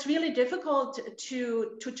so what's really difficult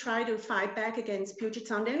to try to fight back against Puget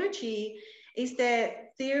Sound Energy is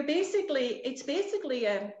that it's basically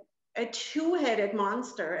a two-headed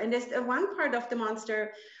monster. And there's one part of the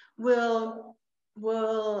monster will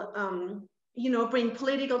bring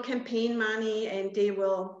political campaign money, and they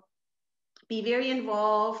will be very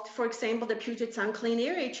involved. For example, the Puget Sound Clean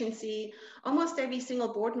Air Agency, almost every single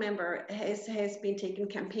board member has been taking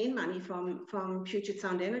campaign money from Puget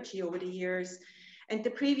Sound Energy over the years. And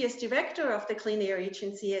the previous director of the Clean Air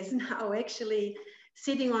Agency is now actually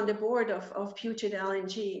sitting on the board of Puget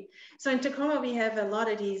LNG. So in Tacoma, we have a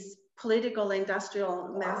lot of these political industrial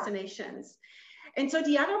machinations. And so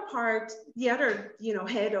the other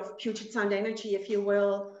head of Puget Sound Energy, if you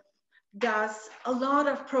will, does a lot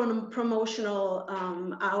of promotional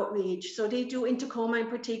outreach. So they do in Tacoma in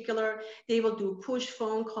particular, they will do push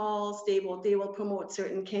phone calls. They will promote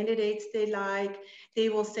certain candidates they like. They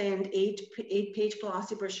will send eight-page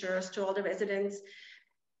glossy brochures to all the residents,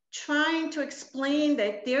 trying to explain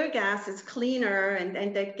that their gas is cleaner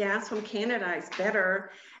and that gas from Canada is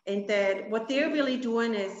better. And that what they're really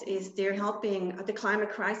doing is they're helping the climate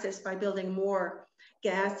crisis by building more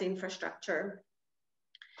gas infrastructure.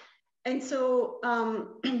 And so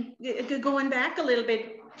going back a little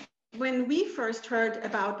bit, when we first heard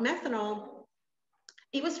about methanol,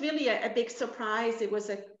 it was really a big surprise. It was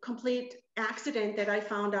a complete accident that I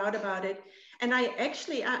found out about it. And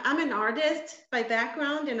I'm an artist by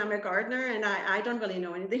background, and I'm a gardener, and I don't really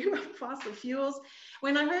know anything about fossil fuels.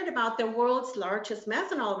 When I heard about the world's largest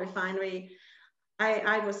methanol refinery,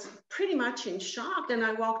 I was pretty much in shock, and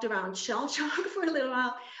I walked around shell-shocked for a little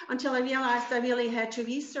while until I realized I really had to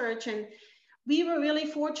research. And we were really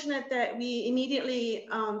fortunate that we immediately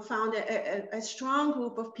found a strong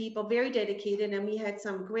group of people, very dedicated, and we had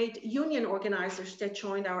some great union organizers that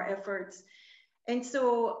joined our efforts. And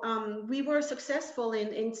so we were successful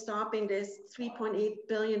in stopping this $3.8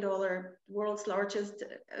 billion world's largest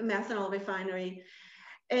methanol refinery.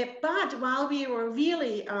 But while we were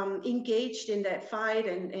really engaged in that fight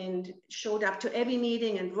and showed up to every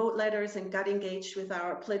meeting and wrote letters and got engaged with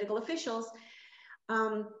our political officials,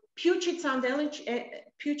 Puget Sound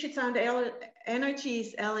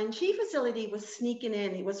Energy's LNG facility was sneaking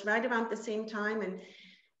in. It was right around the same time, and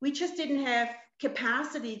we just didn't have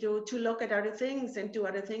capacity to look at other things and do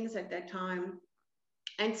other things at that time.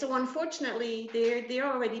 And so unfortunately,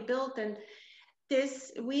 they're already built. And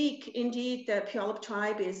this week, indeed, the Puyallup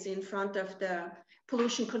tribe is in front of the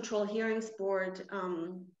Pollution Control Hearings Board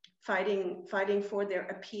fighting for their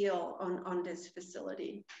appeal on this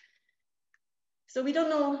facility. So we don't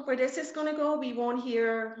know where this is going to go. We won't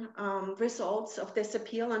hear results of this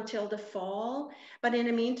appeal until the fall. But in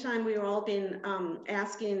the meantime, we've all been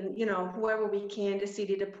asking, you know, whoever we can, the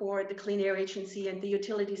city, the port, the Clean Air Agency, and the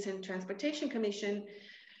Utilities and Transportation Commission,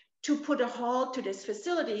 to put a halt to this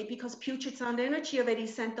facility, because Puget Sound Energy already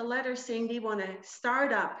sent a letter saying they want to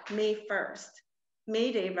start up May 1st.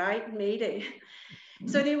 May Day, right? May Day.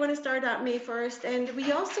 So they want to start out May 1st. And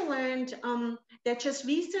we also learned that just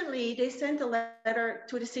recently they sent a letter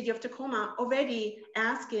to the city of Tacoma already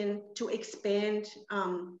asking to expand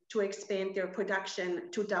their production,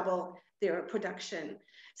 to double their production.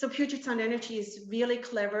 So Puget Sound Energy is really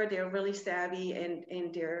clever. They're really savvy,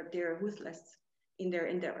 and they're ruthless in their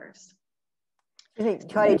endeavors.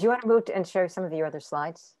 Claudia, do you want to move and share some of your other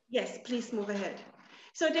slides? Yes, please move ahead.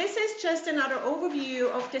 So this is just another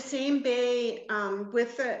overview of the same bay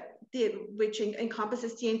which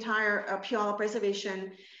encompasses the entire Puyallup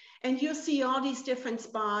Reservation. And you'll see all these different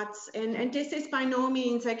spots. And this is by no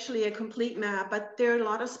means actually a complete map, but there are a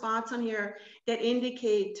lot of spots on here that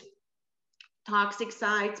indicate toxic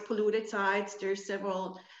sites, polluted sites. There's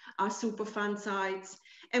several Superfund sites.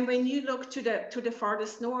 And when you look to the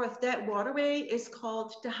farthest north, that waterway is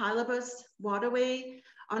called the Hylabus Waterway,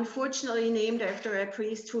 unfortunately named after a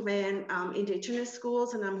priest who ran indigenous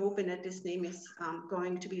schools, and I'm hoping that this name is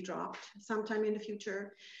going to be dropped sometime in the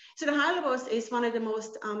future. So the Hylabus is one of the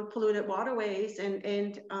most polluted waterways,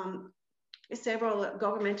 and several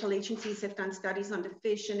governmental agencies have done studies on the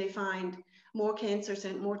fish, and they find more cancers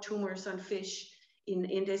and more tumors on fish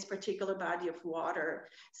in this particular body of water.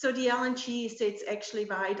 So the LNG sits actually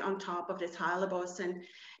right on top of this Hylabus. And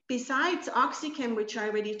besides OxyChem, which I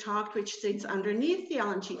already talked, which sits underneath the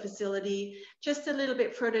LNG facility, just a little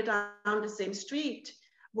bit further down the same street,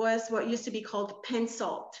 was what used to be called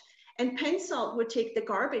Pensalt. And Pensalt would take the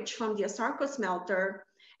garbage from the Asarco smelter,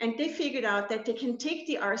 and they figured out that they can take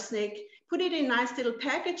the arsenic, put it in nice little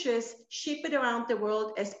packages, ship it around the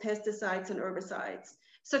world as pesticides and herbicides.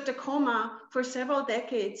 So Tacoma, for several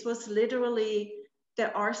decades, was literally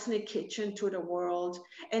the arsenic kitchen to the world.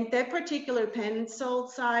 And that particular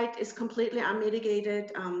Pensalt site is completely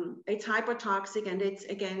unmitigated. It's hypertoxic, and it's,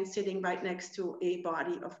 again, sitting right next to a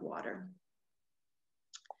body of water.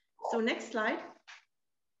 So next slide.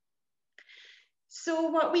 So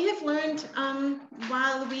what we have learned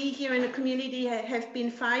while we here in the community have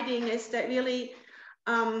been fighting is that really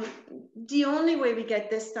the only way we get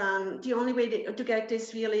this done, the only way to get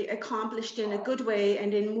this really accomplished in a good way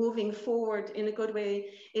and in moving forward in a good way,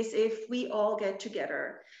 is if we all get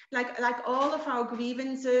together. Like all of our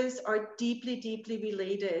grievances are deeply, deeply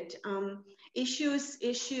related. Issues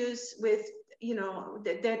with, you know,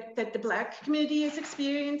 that the Black community is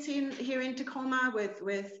experiencing here in Tacoma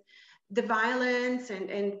with the violence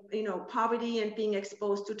and you know, poverty and being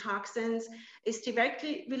exposed to toxins is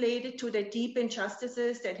directly related to the deep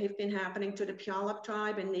injustices that have been happening to the Puyallup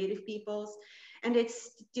tribe and Native peoples. And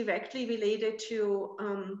it's directly related to,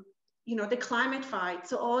 you know, the climate fight.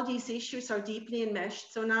 So all these issues are deeply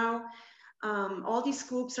enmeshed. So now all these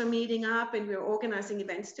groups are meeting up, and we're organizing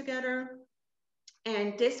events together.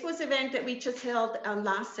 And this was an event that we just held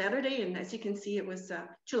last Saturday. And as you can see, it was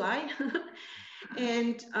July.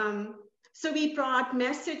 And so we brought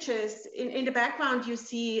messages. In the background, you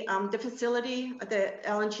see the facility, the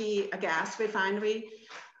LNG gas refinery,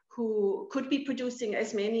 who could be producing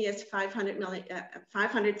as many as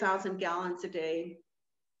 500,000 gallons a day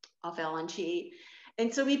of LNG.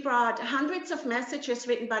 And so we brought hundreds of messages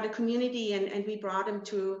written by the community, and we brought them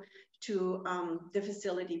to the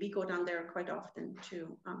facility. We go down there quite often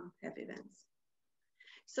to have events.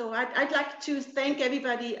 So I'd like to thank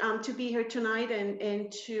everybody to be here tonight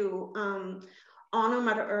and to honor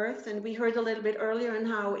Mother Earth. And we heard a little bit earlier on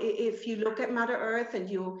how if you look at Mother Earth and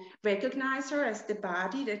you recognize her as the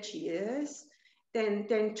body that she is, then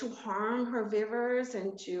to harm her rivers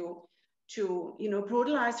and to you know,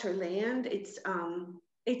 brutalize her land, it's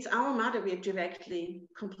our mother. We're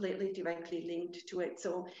completely directly linked to it.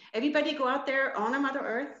 So everybody go out there, honor Mother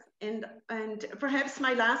Earth. And perhaps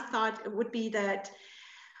my last thought would be that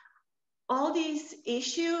all these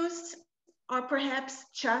issues are perhaps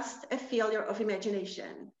just a failure of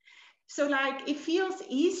imagination. So like, it feels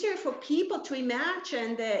easier for people to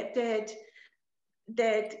imagine that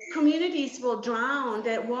communities will drown,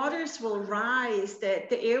 that waters will rise, that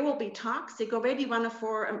the air will be toxic. Already 1 of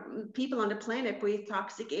 4 people on the planet breathe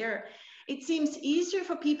toxic air. It seems easier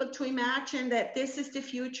for people to imagine that this is the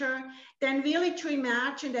future than really to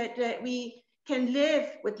imagine that we can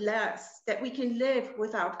live with less, that we can live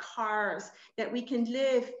without cars, that we can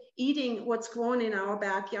live eating what's grown in our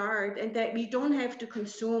backyard, and that we don't have to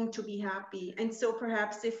consume to be happy. And so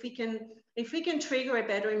perhaps if we can trigger a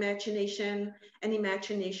better imagination, an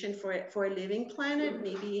imagination for a living planet,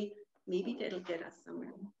 maybe that'll get us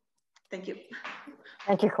somewhere. Thank you.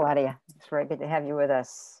 Thank you, Claudia. It's very good to have you with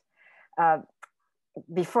us.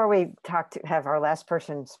 Before we have our last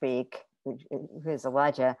person speak, who is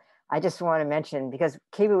Elijah, I just want to mention, because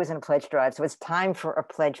KBOO is in a pledge drive, so it's time for a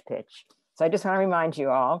pledge pitch. So I just want to remind you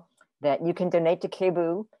all that you can donate to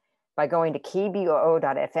KBOO by going to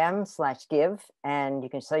kboo.fm/give, and you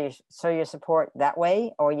can show your support that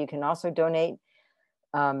way, or you can also donate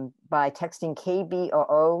by texting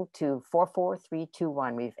KBOO to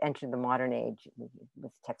 44321. We've entered the modern age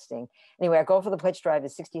with texting. Anyway, our goal for the pledge drive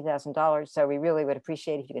is $60,000. So we really would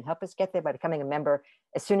appreciate if you can help us get there by becoming a member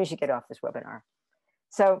as soon as you get off this webinar.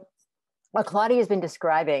 So what Claudia has been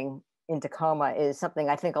describing in Tacoma is something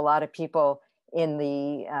I think a lot of people in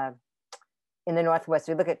the Northwest,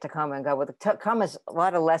 we look at Tacoma and go, well, Tacoma's a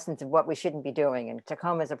lot of lessons of what we shouldn't be doing. And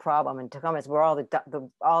Tacoma is a problem. And Tacoma is where all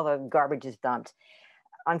the garbage is dumped.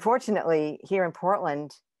 Unfortunately, here in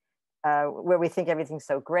Portland, where we think everything's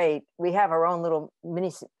so great, we have our own little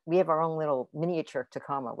miniature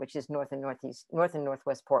Tacoma, which is north and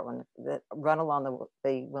northwest Portland, that run along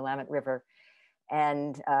the Willamette River,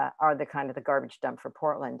 and are the kind of the garbage dump for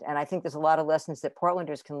Portland. And I think there's a lot of lessons that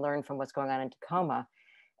Portlanders can learn from what's going on in Tacoma.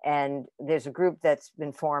 And there's a group that's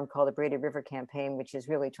been formed called the Braided River Campaign, which is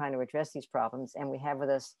really trying to address these problems. And we have with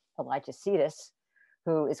us Elijah Cetas,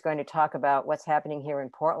 who is going to talk about what's happening here in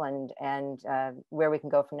Portland and where we can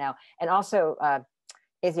go from now. And also,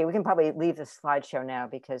 Izzy, we can probably leave the slideshow now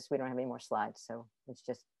because we don't have any more slides. So let's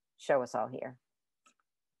just show us all here.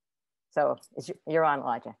 So you're on,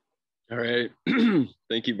 Elijah. All right.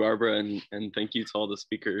 Thank you, Barbara. And thank you to all the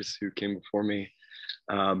speakers who came before me.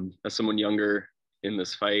 As someone younger in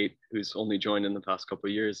this fight who's only joined in the past couple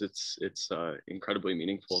of years, it's incredibly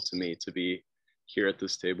meaningful to me to be here at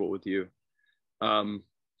this table with you.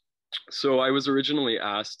 So I was originally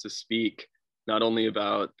asked to speak not only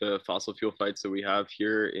about the fossil fuel fights that we have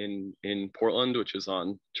here in Portland, which is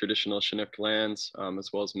on traditional Chinook lands,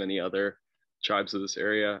 as well as many other tribes of this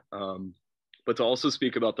area, but to also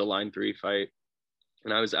speak about the Line 3 fight.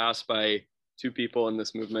 And I was asked by two people in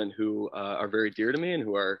this movement who are very dear to me and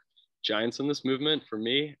who are giants in this movement for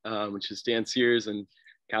me, which is Dan Sears and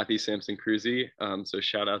Kathy Sampson-Cruzy. So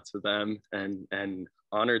shout out to them, and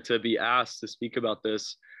honored to be asked to speak about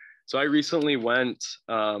this. So I recently went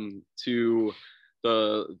to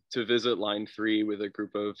visit Line 3 with a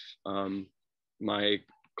group of my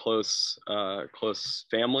close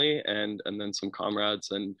family and then some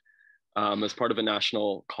comrades, and as part of a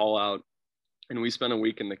national call out. And we spent a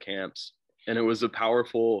week in the camps, and it was a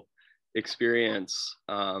powerful experience.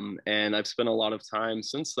 And I've spent a lot of time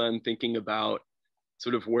since then thinking about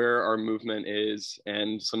sort of where our movement is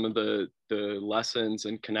and some of the lessons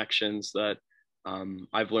and connections that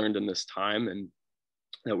I've learned in this time, and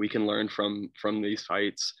that we can learn from these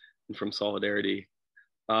fights and from solidarity.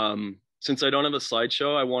 Since I don't have a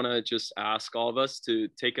slideshow, I want to just ask all of us to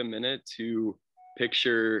take a minute to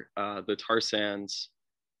picture the tar sands,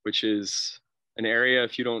 which is an area,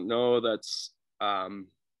 if you don't know, that's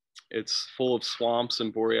it's full of swamps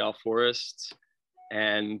and boreal forests.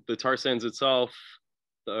 And the tar sands itself,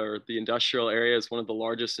 or the industrial area, is one of the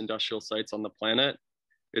largest industrial sites on the planet.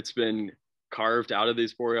 It's been carved out of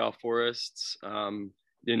these boreal forests in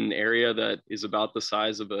an area that is about the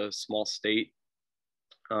size of a small state.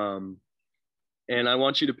 And I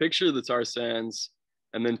want you to picture the tar sands,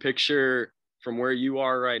 and then picture from where you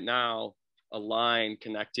are right now, a line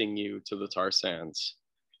connecting you to the tar sands.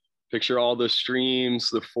 Picture all the streams,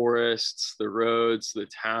 the forests, the roads, the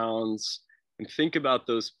towns, and think about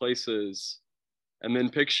those places. And then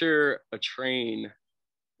picture a train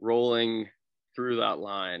rolling through that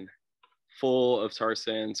line full of tar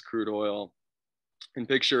sands, crude oil, and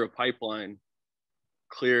picture a pipeline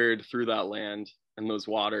cleared through that land and those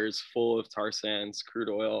waters full of tar sands, crude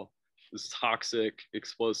oil, this toxic,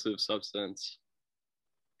 explosive substance.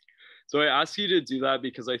 So I ask you to do that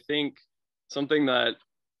because I think something that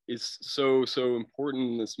is so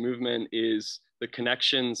important in this movement is the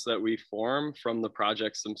connections that we form from the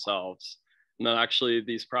projects themselves. And that actually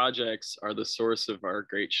these projects are the source of our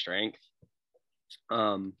great strength.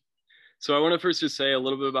 So I want to first just say a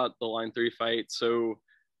little bit about the Line 3 fight. So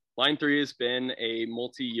Line 3 has been a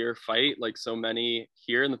multi-year fight, like so many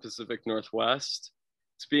here in the Pacific Northwest.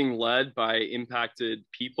 It's being led by impacted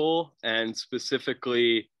people, and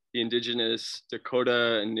specifically the indigenous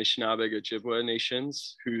Dakota and Anishinaabe Ojibwa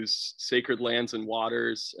nations, whose sacred lands and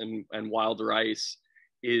waters and wild rice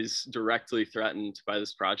is directly threatened by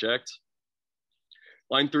this project.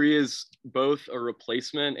 Line 3 is both a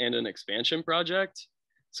replacement and an expansion project.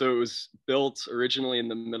 So it was built originally in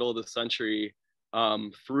the middle of the century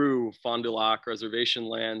through Fond du Lac reservation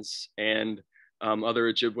lands and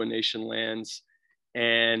other Ojibwa Nation lands.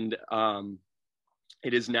 And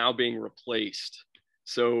it is now being replaced.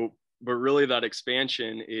 So, but really that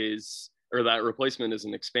expansion is, or that replacement is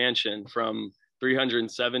an expansion from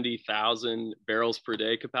 370,000 barrels per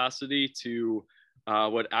day capacity to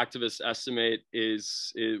what activists estimate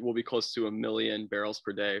it will be close to 1 million barrels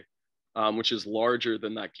per day, which is larger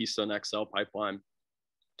than that Keystone XL pipeline.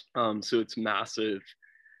 So it's massive.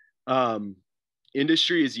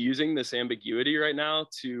 Industry is using this ambiguity right now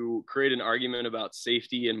to create an argument about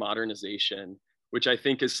safety and modernization, which I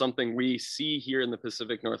think is something we see here in the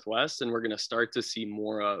Pacific Northwest, and we're going to start to see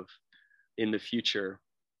more of in the future.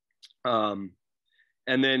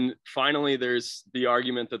 And then finally, there's the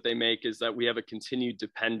argument that they make is that we have a continued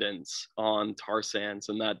dependence on tar sands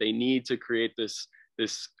and that they need to create this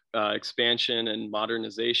expansion and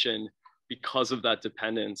modernization because of that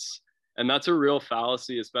dependence. And that's a real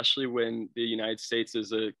fallacy, especially when the United States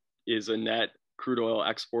is a net crude oil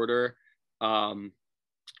exporter. And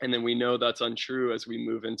then we know that's untrue as we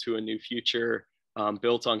move into a new future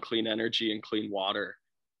built on clean energy and clean water.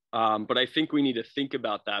 But I think we need to think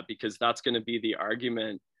about that because that's going to be the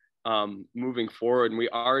argument moving forward. And we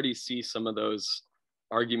already see some of those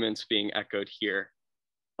arguments being echoed here.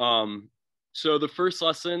 So the first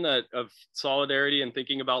lesson of solidarity and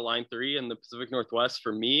thinking about Line 3 in the Pacific Northwest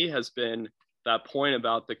for me has been that point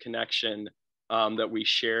about the connection that we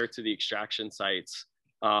share to the extraction sites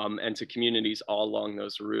and to communities all along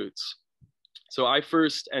those routes. So I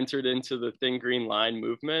first entered into the Thin Green Line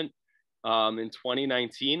movement in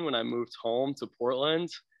 2019 when I moved home to Portland.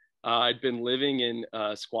 I'd been living in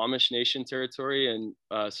Squamish Nation territory in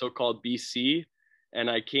so-called BC, and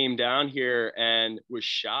I came down here and was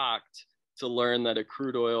shocked to learn that a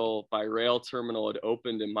crude oil by rail terminal had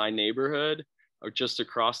opened in my neighborhood or just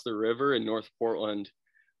across the river in North Portland.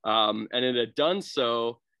 And it had done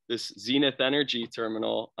so, this Zenith Energy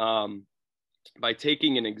terminal, by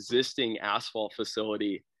taking an existing asphalt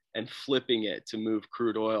facility and flipping it to move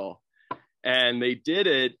crude oil. And they did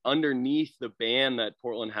it underneath the ban that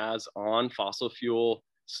Portland has on fossil fuel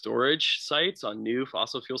storage sites, on new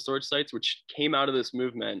fossil fuel storage sites, which came out of this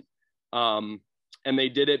movement. And they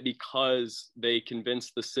did it because they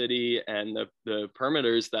convinced the city and the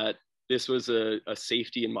permitters that this was a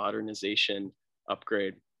safety and modernization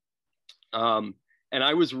upgrade. And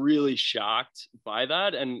I was really shocked by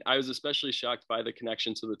that. And I was especially shocked by the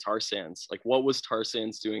connection to the tar sands. Like, what was tar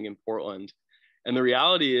sands doing in Portland? And the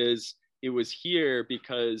reality is it was here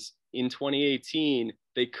because in 2018,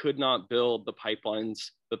 they could not build the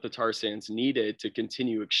pipelines that the tar sands needed to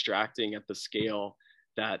continue extracting at the scale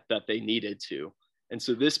that they needed to. And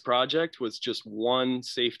so this project was just one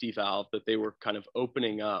safety valve that they were kind of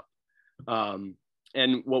opening up.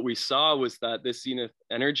 And what we saw was that this Zenith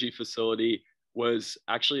Energy facility was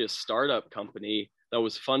actually a startup company that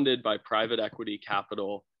was funded by private equity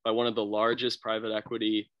capital by one of the largest private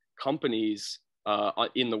equity companies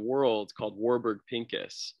in the world called Warburg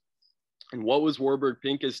Pincus. And what was Warburg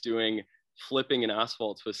Pincus doing flipping an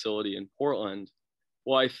asphalt facility in Portland?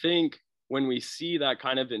 Well, I think when we see that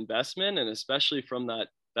kind of investment, and especially from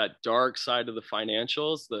that dark side of the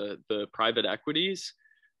financials, the private equities,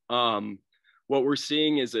 what we're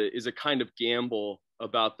seeing is a kind of gamble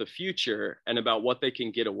about the future and about what they can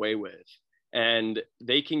get away with. And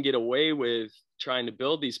they can get away with trying to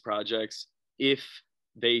build these projects if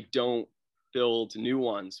they don't build new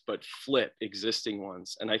ones, but flip existing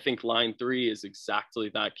ones. And I think Line 3 is exactly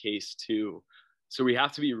that case too. So we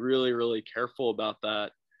have to be really, really careful about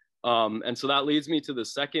that. And so that leads me to the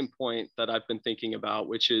second point that I've been thinking about,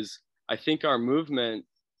 which is I think our movement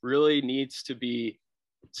really needs to be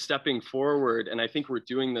stepping forward, and I think we're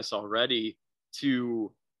doing this already,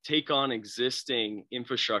 to take on existing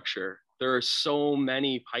infrastructure. There are so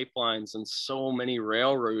many pipelines and so many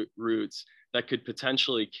rail routes that could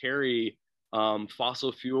potentially carry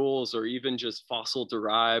fossil fuels or even just fossil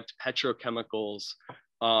derived petrochemicals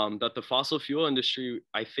that the fossil fuel industry,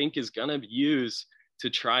 I think, is going to use to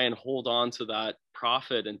try and hold on to that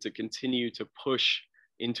profit and to continue to push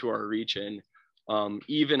into our region,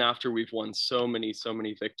 even after we've won so many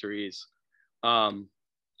victories.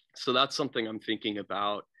 So that's something I'm thinking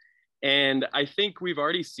about. And I think we've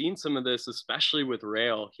already seen some of this, especially with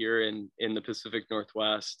rail here in the Pacific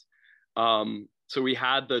Northwest. So we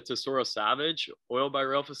had the Tesoro Savage oil by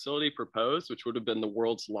rail facility proposed, which would have been the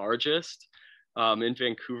world's largest in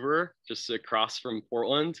Vancouver, just across from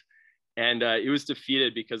Portland. And it was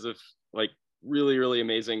defeated because of like really, really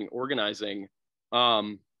amazing organizing.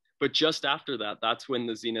 But just after that, that's when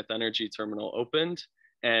the Zenith Energy Terminal opened,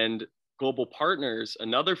 and Global Partners,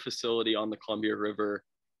 another facility on the Columbia River,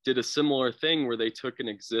 did a similar thing where they took an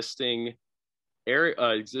existing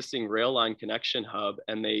rail line connection hub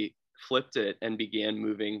and they flipped it and began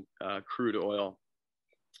moving crude oil.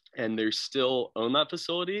 And they still own that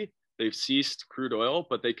facility. They've ceased crude oil,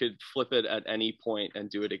 but they could flip it at any point and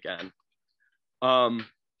do it again.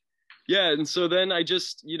 Yeah, and so then I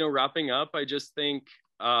just, you know, wrapping up, I just think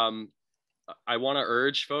I want to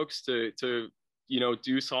urge folks to you know,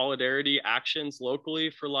 do solidarity actions locally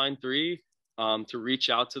for Line 3, to reach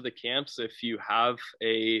out to the camps if you have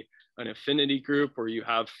an affinity group or you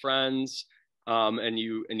have friends and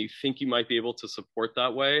you think you might be able to support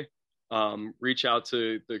that way. Reach out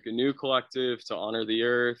to the GNU Collective, to Honor the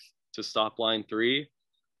Earth, to Stop Line 3.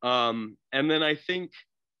 And then I think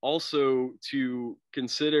also to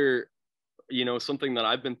consider, you know, something that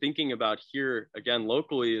I've been thinking about here again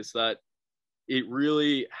locally is that it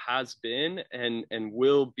really has been and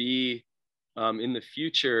will be in the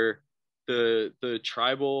future the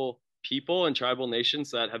tribal people and tribal nations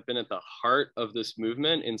that have been at the heart of this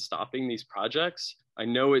movement in stopping these projects. I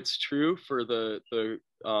know it's true for the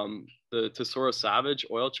Tesoro Savage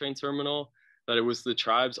oil train terminal, that it was the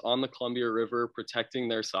tribes on the Columbia River protecting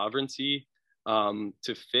their sovereignty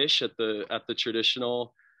to fish at the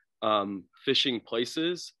traditional fishing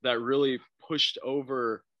places that really pushed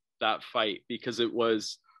over that fight, because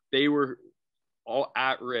they were all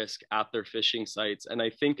at risk at their fishing sites. And I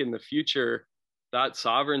think in the future, that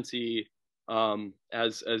sovereignty,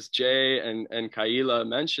 as Jay and Ka'ila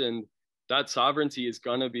mentioned, that sovereignty is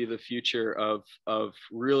going to be the future of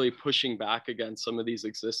really pushing back against some of these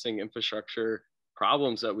existing infrastructure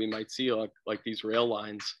problems that we might see, like these rail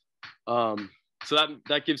lines. So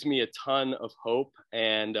that gives me a ton of hope,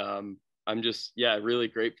 and I'm just really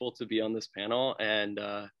grateful to be on this panel, and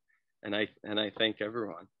I thank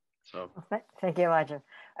everyone. So thank you, Elijah.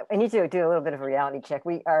 I need to do a little bit of a reality check.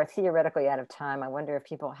 We are theoretically out of time. I wonder if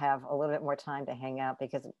people have a little bit more time to hang out,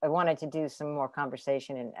 because I wanted to do some more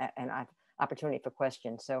conversation and opportunity for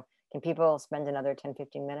questions. So can people spend another 10,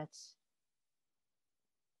 15 minutes?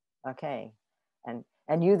 Okay.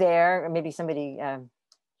 And you there, or maybe somebody can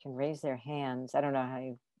raise their hands. I don't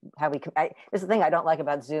know how we this is the thing I don't like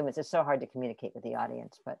about Zoom. It's just so hard to communicate with the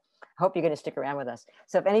audience, but I hope you're going to stick around with us.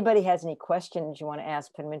 So if anybody has any questions you want to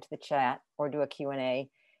ask, put them into the chat or do a Q&A,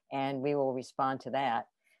 and we will respond to that.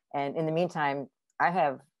 And in the meantime, I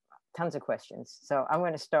have tons of questions. So I'm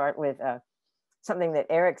going to start with something that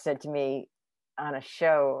Eric said to me on a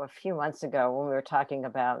show a few months ago when we were talking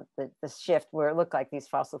about the shift, where it looked like these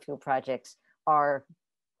fossil fuel projects are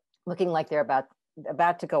looking like they're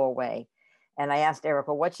about to go away. And I asked Eric,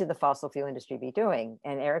 well, what should the fossil fuel industry be doing?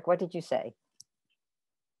 And Eric, what did you say?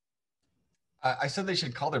 I said they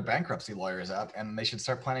should call their bankruptcy lawyers up and they should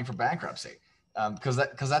start planning for bankruptcy, because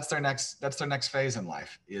that's their next phase in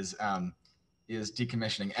life is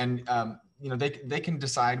decommissioning. And you know, they can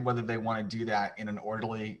decide whether they want to do that in an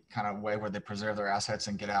orderly kind of way where they preserve their assets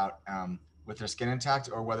and get out with their skin intact,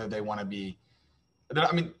 or whether they want to be.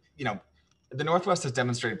 I mean, you know, the Northwest has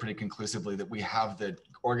demonstrated pretty conclusively that we have the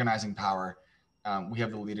organizing power, we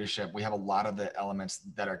have the leadership, we have a lot of the elements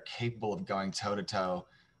that are capable of going toe to toe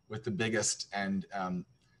with the biggest and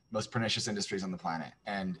most pernicious industries on the planet.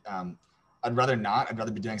 And I'd rather not. I'd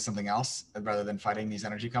rather be doing something else rather than fighting these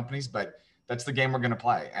energy companies. But that's the game we're going to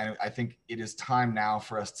play. And I think it is time now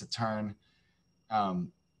for us to turn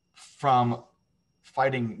from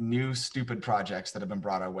fighting new stupid projects that have been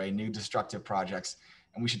brought our way, new destructive projects,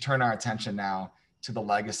 and we should turn our attention now to the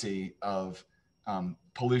legacy of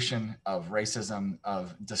pollution, of racism,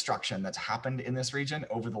 of destruction that's happened in this region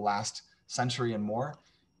over the last century and more.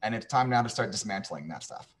 And it's time now to start dismantling that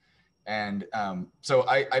stuff. And so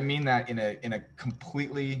I mean that in a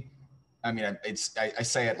completely, I mean, I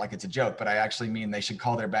say it like it's a joke, but I actually mean they should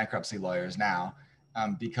call their bankruptcy lawyers now,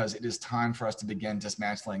 because it is time for us to begin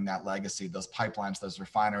dismantling that legacy, those pipelines, those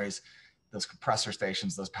refineries, those compressor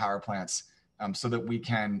stations, those power plants, so that we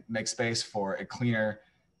can make space for a cleaner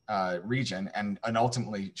region and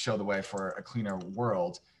ultimately show the way for a cleaner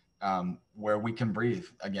world, where we can breathe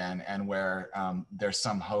again, and where there's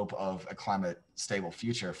some hope of a climate stable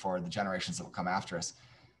future for the generations that will come after us.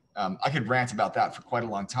 I could rant about that for quite a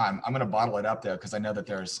long time. I'm going to bottle it up though, because I know that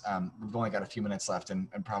there's we've only got a few minutes left, and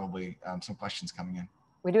probably some questions coming in.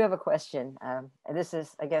 We do have a question, and this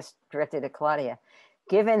is, I guess, directed to Claudia.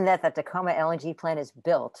 Given that the Tacoma LNG plant is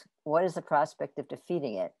built, what is the prospect of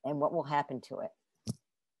defeating it and what will happen to it?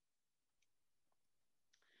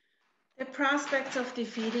 The prospects of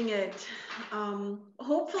defeating it,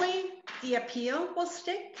 hopefully the appeal will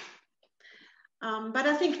stick. But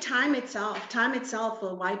I think time itself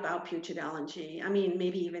will wipe out Puget LNG. I mean,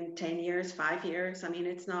 maybe even 10 years, 5 years. I mean,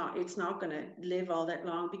 it's not going to live all that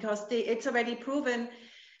long because it's already proven.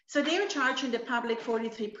 So they were charging the public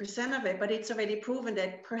 43% of it, but it's already proven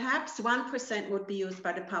that perhaps 1% would be used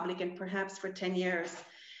by the public and perhaps for 10 years.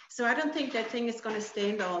 So I don't think that thing is going to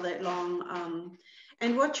stand all that long.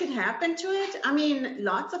 And what should happen to it? I mean,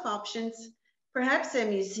 lots of options. Perhaps a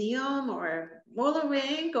museum or a roller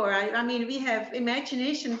rink, or I mean, we have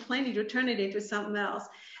imagination plenty to turn it into something else.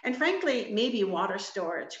 And frankly, maybe water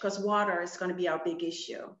storage, because water is going to be our big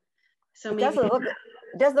issue. So maybe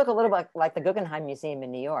It does look a little bit like the Guggenheim Museum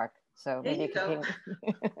in New York. So maybe you can.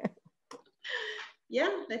 Yeah,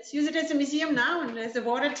 let's use it as a museum now and as a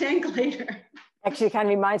water tank later. Actually, it kind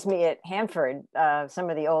of reminds me at Hanford, some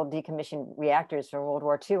of the old decommissioned reactors from World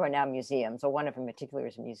War II are now museums. So one of them in particular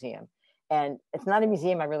is a museum. And it's not a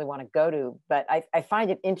museum I really want to go to, but I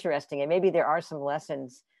find it interesting. And maybe there are some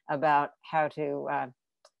lessons about how to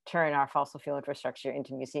turn our fossil fuel infrastructure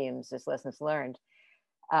into museums as lessons learned.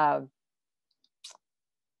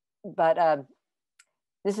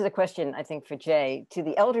 This is a question, I think, for Jay. To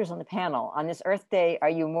the elders on the panel, on this Earth Day, are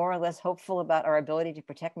you more or less hopeful about our ability to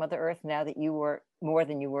protect Mother Earth now that you were more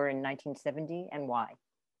than you were in 1970, and why?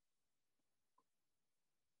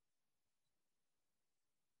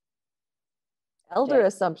 Elder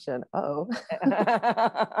assumption. Uh-oh.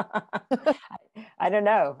 I don't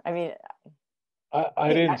know. I mean,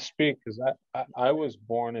 I didn't speak because I was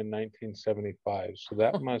born in 1975, so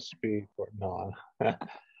that must be no.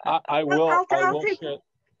 I will share.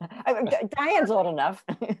 Diane's old enough.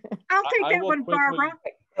 I'll take that one, Barbara.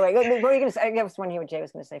 Wait, what were you going to say? I was wondering what Jay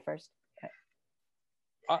was going to say first.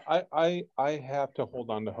 I have to hold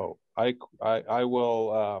on to hope. I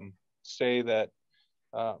will say that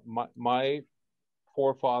my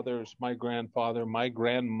forefathers, my grandfather, my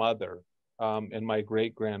grandmother, and my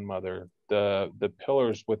great grandmother, the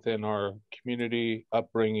pillars within our community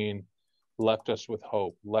upbringing left us with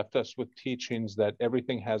hope, left us with teachings that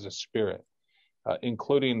everything has a spirit,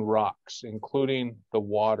 including rocks, including the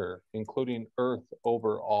water, including earth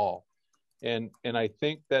overall. And I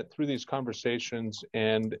think that through these conversations,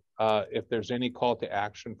 and if there's any call to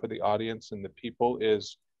action for the audience and the people,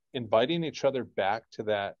 is inviting each other back to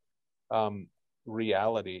that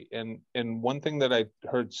reality. And one thing that I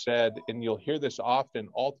heard said, and you'll hear this often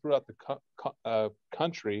all throughout the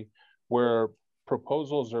country, where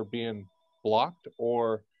proposals are being blocked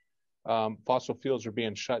or fossil fuels are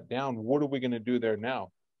being shut down, what are we going to do there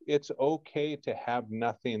now? It's okay to have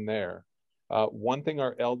nothing there. One thing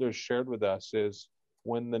our elders shared with us is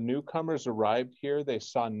when the newcomers arrived here, they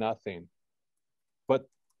saw nothing. But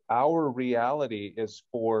our reality is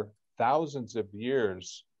for thousands of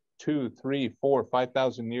years, 2, 3, 4,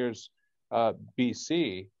 5,000 years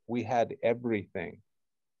BC, we had everything.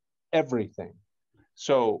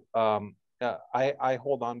 So I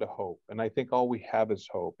hold on to hope, and I think all we have is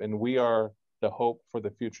hope, and we are the hope for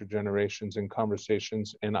the future generations and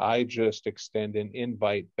conversations. And I just extend an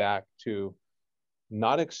invite back to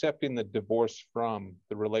not accepting the divorce from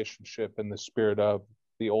the relationship and the spirit of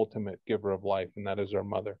the ultimate giver of life, and that is our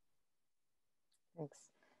mother. Thanks.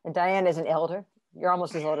 And Diane is an elder. You're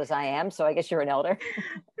almost as old as I am, so I guess you're an elder.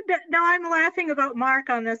 No, I'm laughing about Mark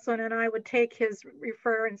on this one, and I would take his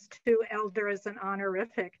reference to elder as an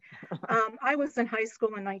honorific. I was in high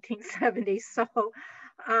school in 1970, so,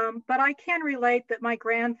 but I can relate that my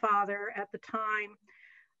grandfather at the time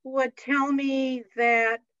would tell me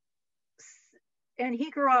that, and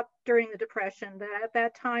he grew up during the Depression, that at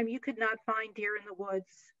that time you could not find deer in the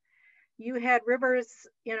woods. You had rivers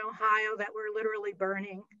in Ohio that were literally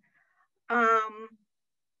burning.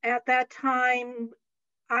 At that time,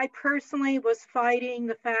 I personally was fighting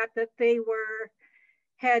the fact that they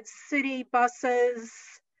had city buses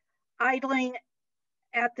idling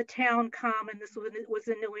at the town common. This was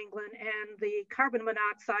in New England, and the carbon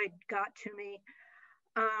monoxide got to me.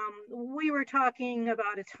 We were talking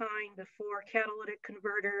about a time before catalytic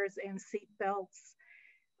converters and seat belts.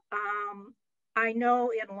 I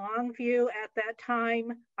know in Longview at that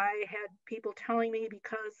time, I had people telling me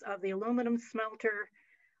because of the aluminum smelter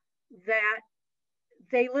that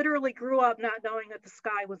they literally grew up not knowing that the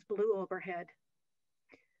sky was blue overhead.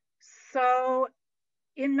 So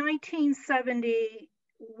in 1970,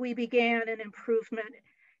 we began an improvement,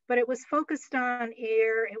 but it was focused on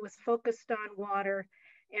air, it was focused on water,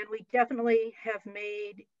 and we definitely have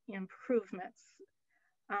made improvements.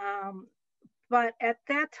 But at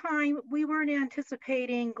that time, we weren't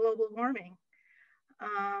anticipating global warming.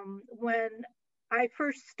 When I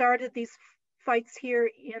first started these fights here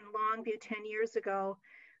in Longview 10 years ago,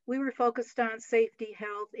 we were focused on safety,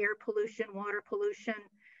 health, air pollution, water pollution,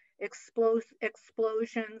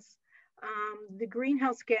 explosions. The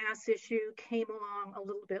greenhouse gas issue came along a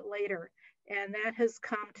little bit later, and that has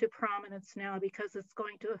come to prominence now because it's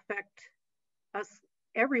going to affect us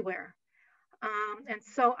everywhere. And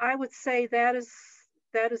so I would say that is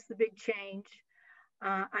the big change.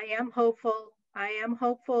 I am hopeful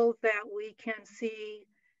that we can see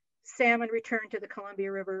salmon return to the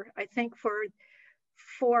Columbia River. I think for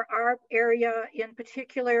our area in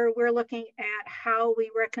particular, we're looking at how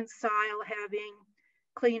we reconcile having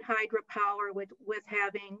clean hydropower with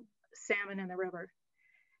having salmon in the river.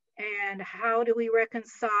 And how do we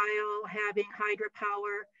reconcile having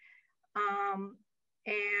hydropower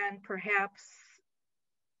and perhaps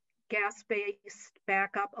gas-based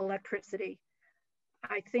backup electricity?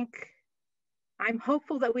 I'm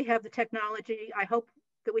hopeful that we have the technology. I hope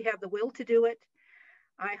that we have the will to do it.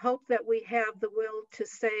 I hope that we have the will to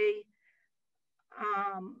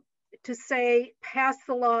say, pass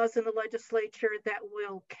the laws in the legislature that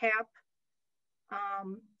will cap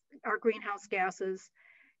our greenhouse gases,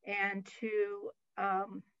 and to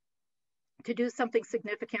do something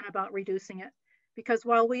significant about reducing it. Because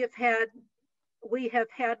while we have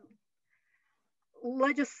had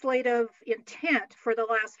legislative intent for the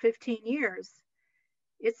last 15 years,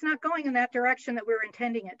 it's not going in that direction that we're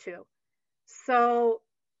intending it to. So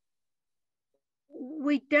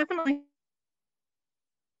we definitely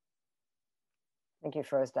I think you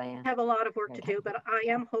froze, Diane. Have a lot of work to do, but I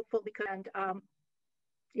am hopeful because,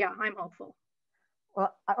 yeah, I'm hopeful.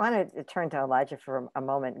 Well, I wanted to turn to Elijah for a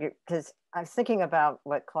moment, because I was thinking about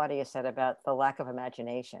what Claudia said about the lack of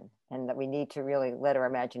imagination and that we need to really let our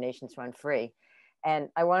imaginations run free. And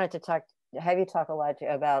I wanted to have you talk,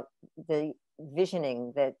 Elijah, about the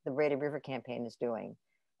visioning that the Braided River Campaign is doing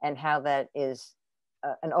and how that is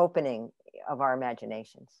an opening of our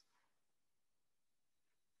imaginations.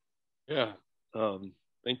 Yeah,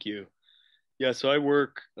 thank you. Yeah, so I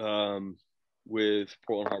work with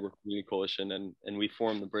Portland Harbor Community Coalition, and we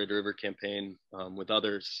formed the Braided River Campaign with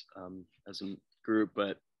others as a group,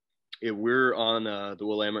 but we're on the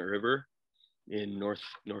Willamette River in North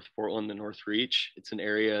Portland, the North Reach. It's an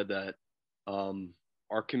area that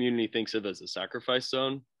our community thinks of as a sacrifice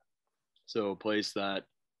zone. So a place that,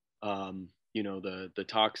 you know, the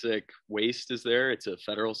toxic waste is there. It's a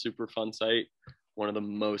federal Superfund site, one of the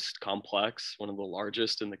most complex, one of the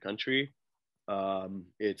largest in the country.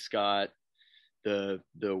 It's got the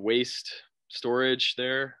waste storage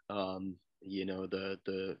there. You know,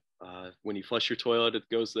 when you flush your toilet, it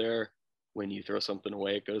goes there. When you throw something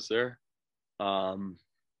away, it goes there. And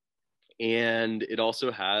it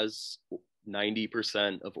also has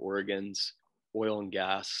 90% of Oregon's oil and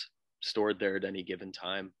gas stored there at any given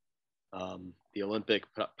time. The Olympic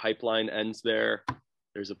pipeline ends there.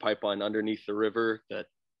 There's a pipeline underneath the river that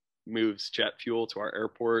moves jet fuel to our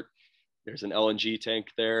airport. There's an LNG tank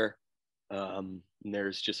there. And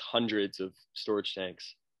there's just hundreds of storage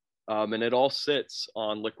tanks. And it all sits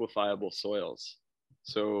on liquefiable soils.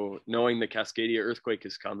 So knowing the Cascadia earthquake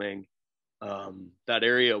is coming, that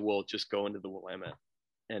area will just go into the Willamette,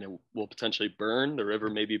 and it will potentially burn. The river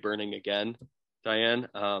may be burning again, Diane,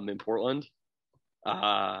 in Portland.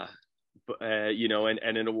 You know,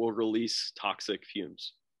 and it will release toxic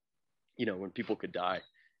fumes, you know, when people could die.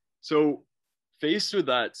 So faced with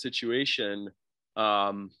that situation,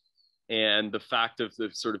 and the fact of the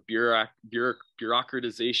sort of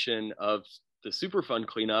bureaucratization of the Superfund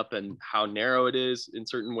cleanup and how narrow it is in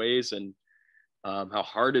certain ways, and how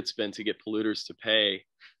hard it's been to get polluters to pay,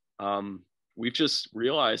 we've just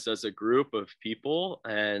realized as a group of people,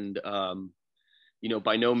 and you know,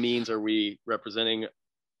 by no means are we representing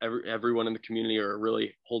everyone in the community or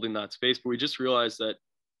really holding that space, but we just realized that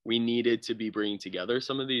we needed to be bringing together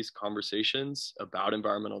some of these conversations about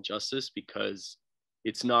environmental justice, because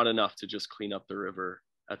it's not enough to just clean up the river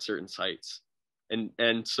at certain sites.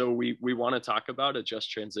 And so we want to talk about a just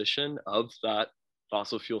transition of that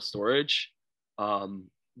fossil fuel storage.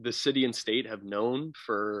 The city and state have known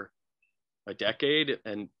for a decade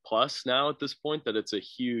and plus now at this point that it's a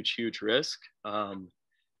huge, huge risk.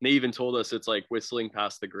 They even told us it's like whistling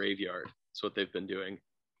past the graveyard. That's what they've been doing,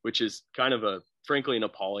 which is kind of frankly, an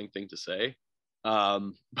appalling thing to say.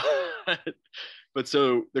 But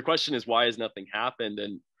so the question is, why has nothing happened?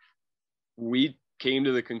 And we came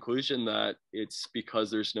to the conclusion that it's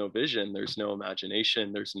because there's no vision, there's no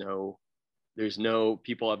imagination, there's no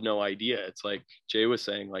people have no idea. It's like Jay was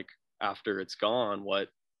saying, like after it's gone, what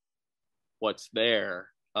what's there.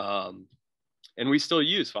 And we still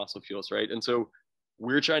use fossil fuels, right? And so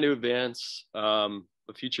we're trying to advance a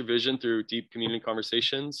future vision through deep community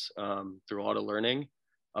conversations, through a lot of learning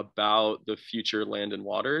about the future land and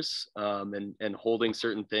waters, and holding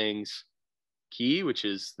certain things key, which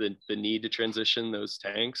is the need to transition those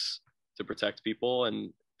tanks to protect people,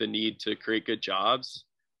 and the need to create good jobs,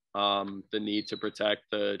 the need to protect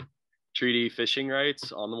the treaty fishing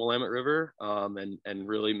rights on the Willamette River, and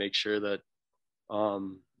really make sure that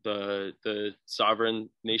the sovereign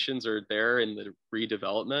nations are there in the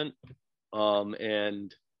redevelopment,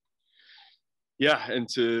 and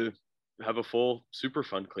to have a full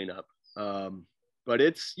Superfund cleanup. But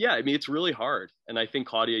it's really hard. And I think,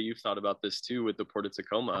 Claudia, you've thought about this too with the Port of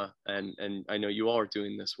Tacoma, and I know you all are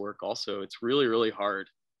doing this work also. It's really, really hard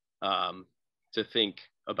to think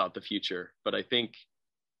about the future. But I think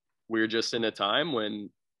we're just in a time when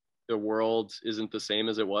the world isn't the same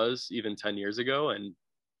as it was even 10 years ago, and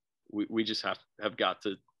we just have got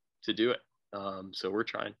to do it. So we're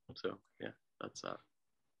trying. So yeah, that's that.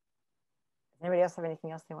 Anybody else have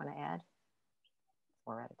anything else they want to add?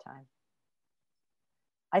 We're out of time.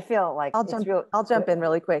 I feel like I'll jump in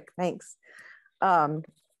really quick. Thanks.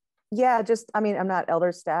 Yeah, I'm not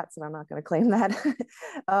elder stats and I'm not going to claim that.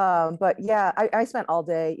 But yeah, I spent all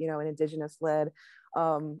day, in Indigenous led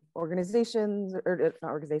organizations, or not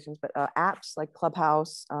organizations, but apps like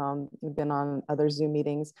Clubhouse. We've been on other Zoom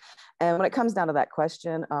meetings. And when it comes down to that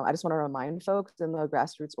question, I just want to remind folks in the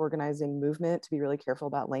grassroots organizing movement to be really careful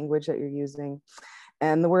about language that you're using.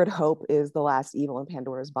 And the word hope is the last evil in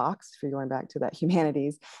Pandora's box, if you're going back to that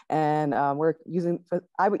humanities. And we're using,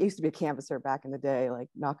 I used to be a canvasser back in the day, like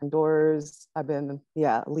knocking doors. I've been,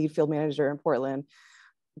 lead field manager in Portland,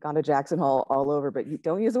 gone to Jackson Hole, all over, but you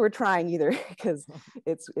don't use the word trying either, because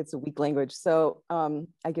it's a weak language. So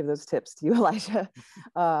I give those tips to you, Elijah.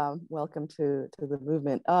 Welcome to the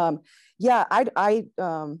movement. I'm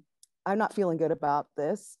not feeling good about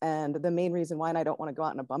this. And the main reason why, and I don't want to go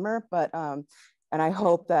out in a bummer, but and I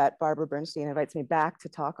hope that Barbara Bernstein invites me back to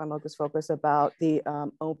talk on Locus Focus about the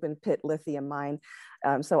open pit lithium mine.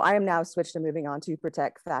 So I am now switched to moving on to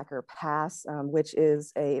protect Thacker Pass, which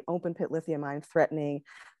is a open pit lithium mine threatening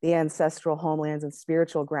the ancestral homelands and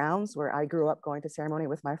spiritual grounds where I grew up going to ceremony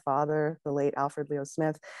with my father, the late Alfred Leo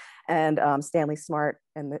Smith, and Stanley Smart.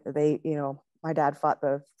 And they, my dad fought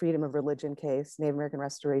the freedom of religion case, Native American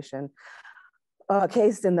restoration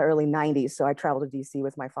case in the early 90s. So I traveled to DC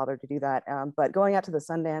with my father to do that. But going out to the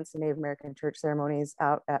Sundance and Native American church ceremonies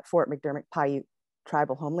out at Fort McDermott Paiute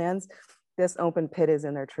tribal homelands, this open pit is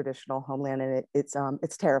in their traditional homeland, and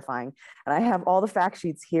it's terrifying. And I have all the fact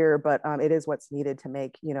sheets here, but it is what's needed to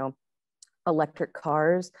make, electric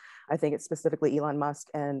cars. I think it's specifically Elon Musk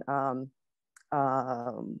and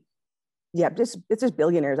it's just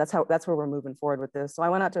billionaires. That's where we're moving forward with this. So I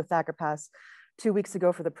went out to Thacker Pass 2 weeks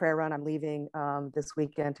ago for the prayer run. I'm leaving this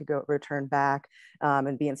weekend to return back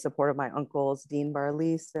and be in support of my uncles, Dean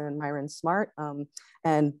Barleese and Myron Smart.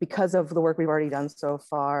 And because of the work we've already done so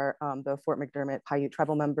far, the Fort McDermott Paiute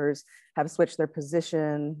tribal members have switched their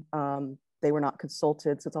position. They were not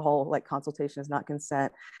consulted, so it's a whole consultation is not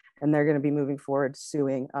consent, and they're going to be moving forward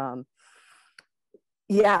suing.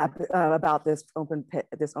 About this open pit,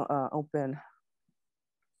 open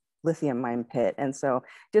lithium mine pit. And so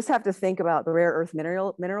just have to think about the rare earth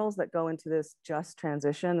minerals that go into this just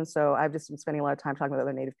transition. And so I've just been spending a lot of time talking with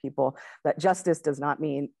other Native people that justice does not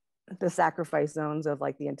mean the sacrifice zones of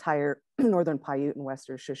the entire Northern Paiute and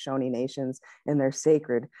Western Shoshone nations in their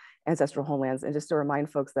sacred ancestral homelands. And just to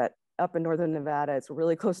remind folks that up in Northern Nevada, it's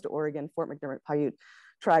really close to Oregon. Fort McDermott Paiute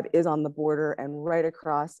tribe is on the border, and right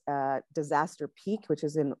across at Disaster Peak, which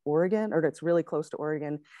is in Oregon, or it's really close to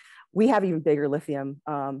Oregon. We have even bigger lithium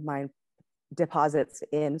mine deposits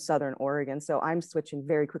in Southern Oregon. So I'm switching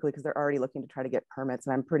very quickly because they're already looking to try to get permits.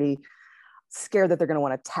 And I'm pretty scared that they're going to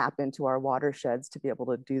want to tap into our watersheds to be able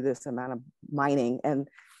to do this amount of mining. And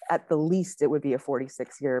at the least, it would be a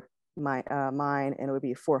 46-year mine, and it would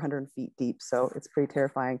be 400 feet deep. So it's pretty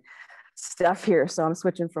terrifying stuff here. So I'm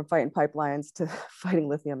switching from fighting pipelines to fighting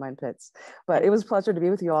lithium mine pits. But it was a pleasure to be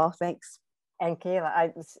with you all. Thanks. And Ka'ila,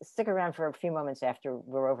 I stick around for a few moments after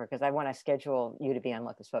we're over, because I want to schedule you to be on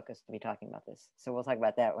Locus Focus to be talking about this. So we'll talk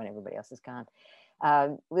about that when everybody else is gone.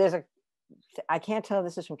 I can't tell if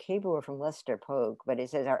this is from KBOO or from Lester Pogue, but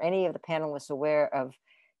it says, are any of the panelists aware of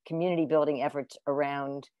community building efforts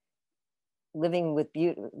around living with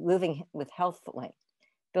healthfully?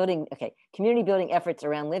 Community building efforts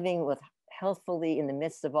around living with healthfully in the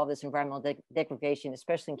midst of all this environmental degradation,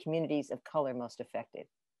 especially in communities of color most affected.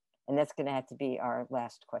 And that's going to have to be our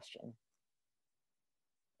last question. Does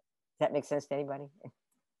that make sense to anybody?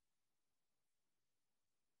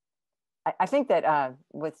 I think that I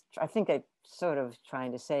think I'm sort of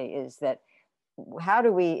trying to say is that how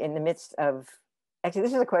do we, in the midst of, actually,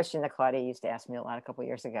 this is a question that Claudia used to ask me a lot a couple of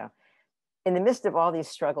years ago. In the midst of all these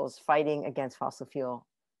struggles fighting against fossil fuel,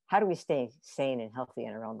 how do we stay sane and healthy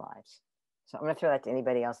in our own lives? So I'm going to throw that to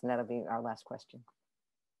anybody else, and that'll be our last question.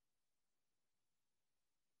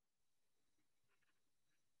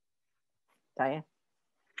 Diane?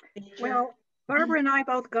 Well, Barbara and I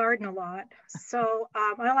both garden a lot. So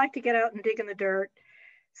I like to get out and dig in the dirt,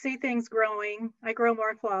 see things growing. I grow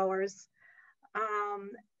more flowers.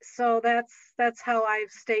 So that's how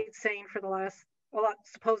I've stayed sane for the last, well,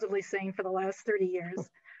 supposedly sane for the last 30 years.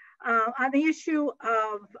 On the issue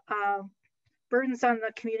of burdens on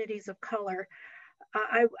the communities of color,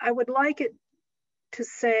 I would like it to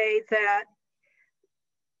say that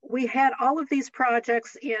we had all of these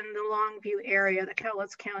projects in the Longview area, the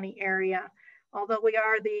Cowlitz County area, although we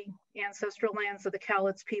are the ancestral lands of the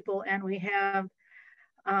Cowlitz people, and we have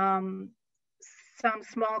some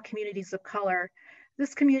small communities of color.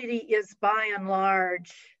 This community is by and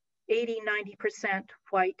large 80–90%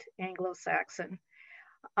 white Anglo-Saxon.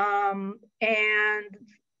 And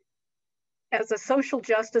as a social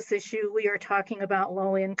justice issue, we are talking about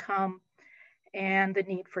low income and the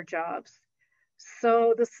need for jobs.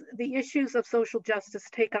 So the issues of social justice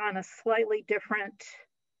take on a slightly different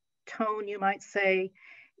tone, you might say,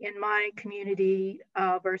 in my community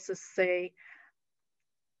versus, say,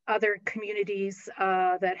 other communities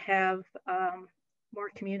that have more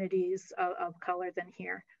communities of color than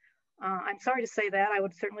here. I'm sorry to say that. I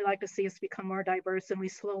would certainly like to see us become more diverse, and we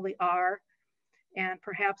slowly are. And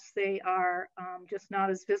perhaps they are just not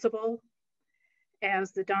as visible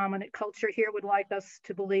as the dominant culture here would like us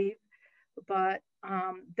to believe. But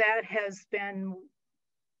that has been,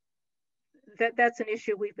 that's an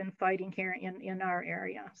issue we've been fighting here in our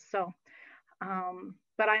area. So,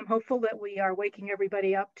 but I'm hopeful that we are waking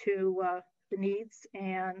everybody up to the needs,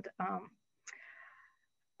 and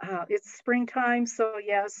it's springtime. So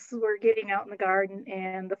yes, we're getting out in the garden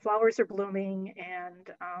and the flowers are blooming, and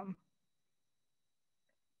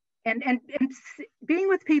being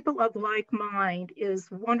with people of like mind is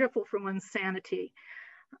wonderful for one's sanity.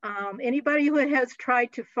 Anybody who has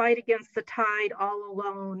tried to fight against the tide all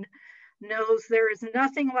alone knows there is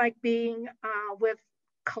nothing like being with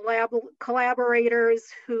collaborators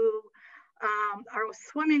who are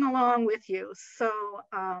swimming along with you. So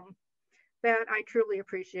that I truly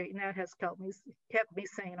appreciate, and that has kept me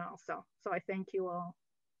sane also. So I thank you all.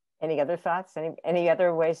 Any other thoughts? Any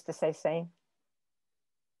other ways to stay sane?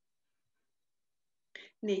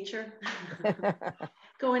 Nature.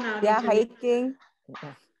 Going out. Yeah, hiking.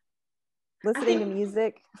 Yeah. Listening to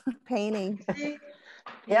music, painting.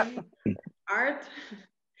 Yep. Art.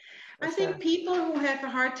 I think people who have a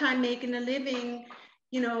hard time making a living,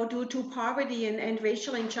 you know, due to poverty and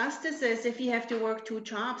racial injustices, if you have to work 2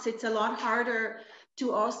 jobs, it's a lot harder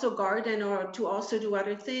to also garden or to also do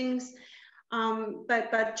other things.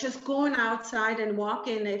 But just going outside and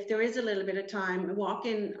walking, if there is a little bit of time,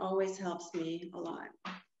 walking always helps me a lot.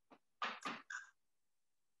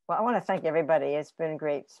 Well, I want to thank everybody. It's been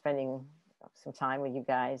great spending some time with you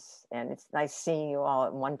guys, and it's nice seeing you all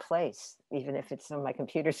in one place, even if it's on my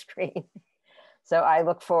computer screen. So I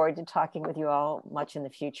look forward to talking with you all much in the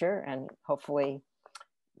future, and hopefully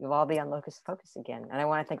you'll all be on Locus Focus again. And I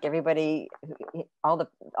want to thank everybody, all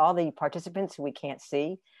the participants who we can't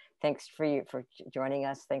see. Thanks for joining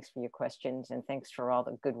us. Thanks for your questions, and thanks for all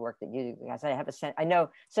the good work that you do, guys. I know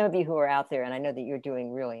some of you who are out there, and I know that you're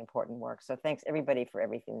doing really important work. So thanks everybody for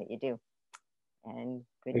everything that you do. And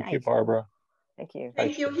good night. Thank you, Barbara. Thank you.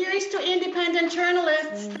 Thank you. Here's to independent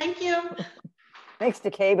journalists. Thank you. Thanks to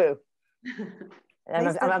KBOO.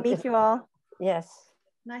 Nice to meet you all. Yes.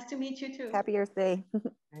 Nice to meet you too. Happy Earth Day.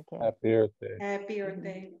 Okay. Happy Earth Day. Happy Earth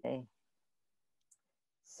Day. Okay.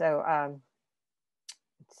 So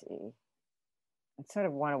let's see. I sort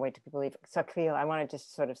of want to wait till people leave. So Ka'ila, I want to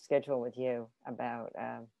just sort of schedule with you about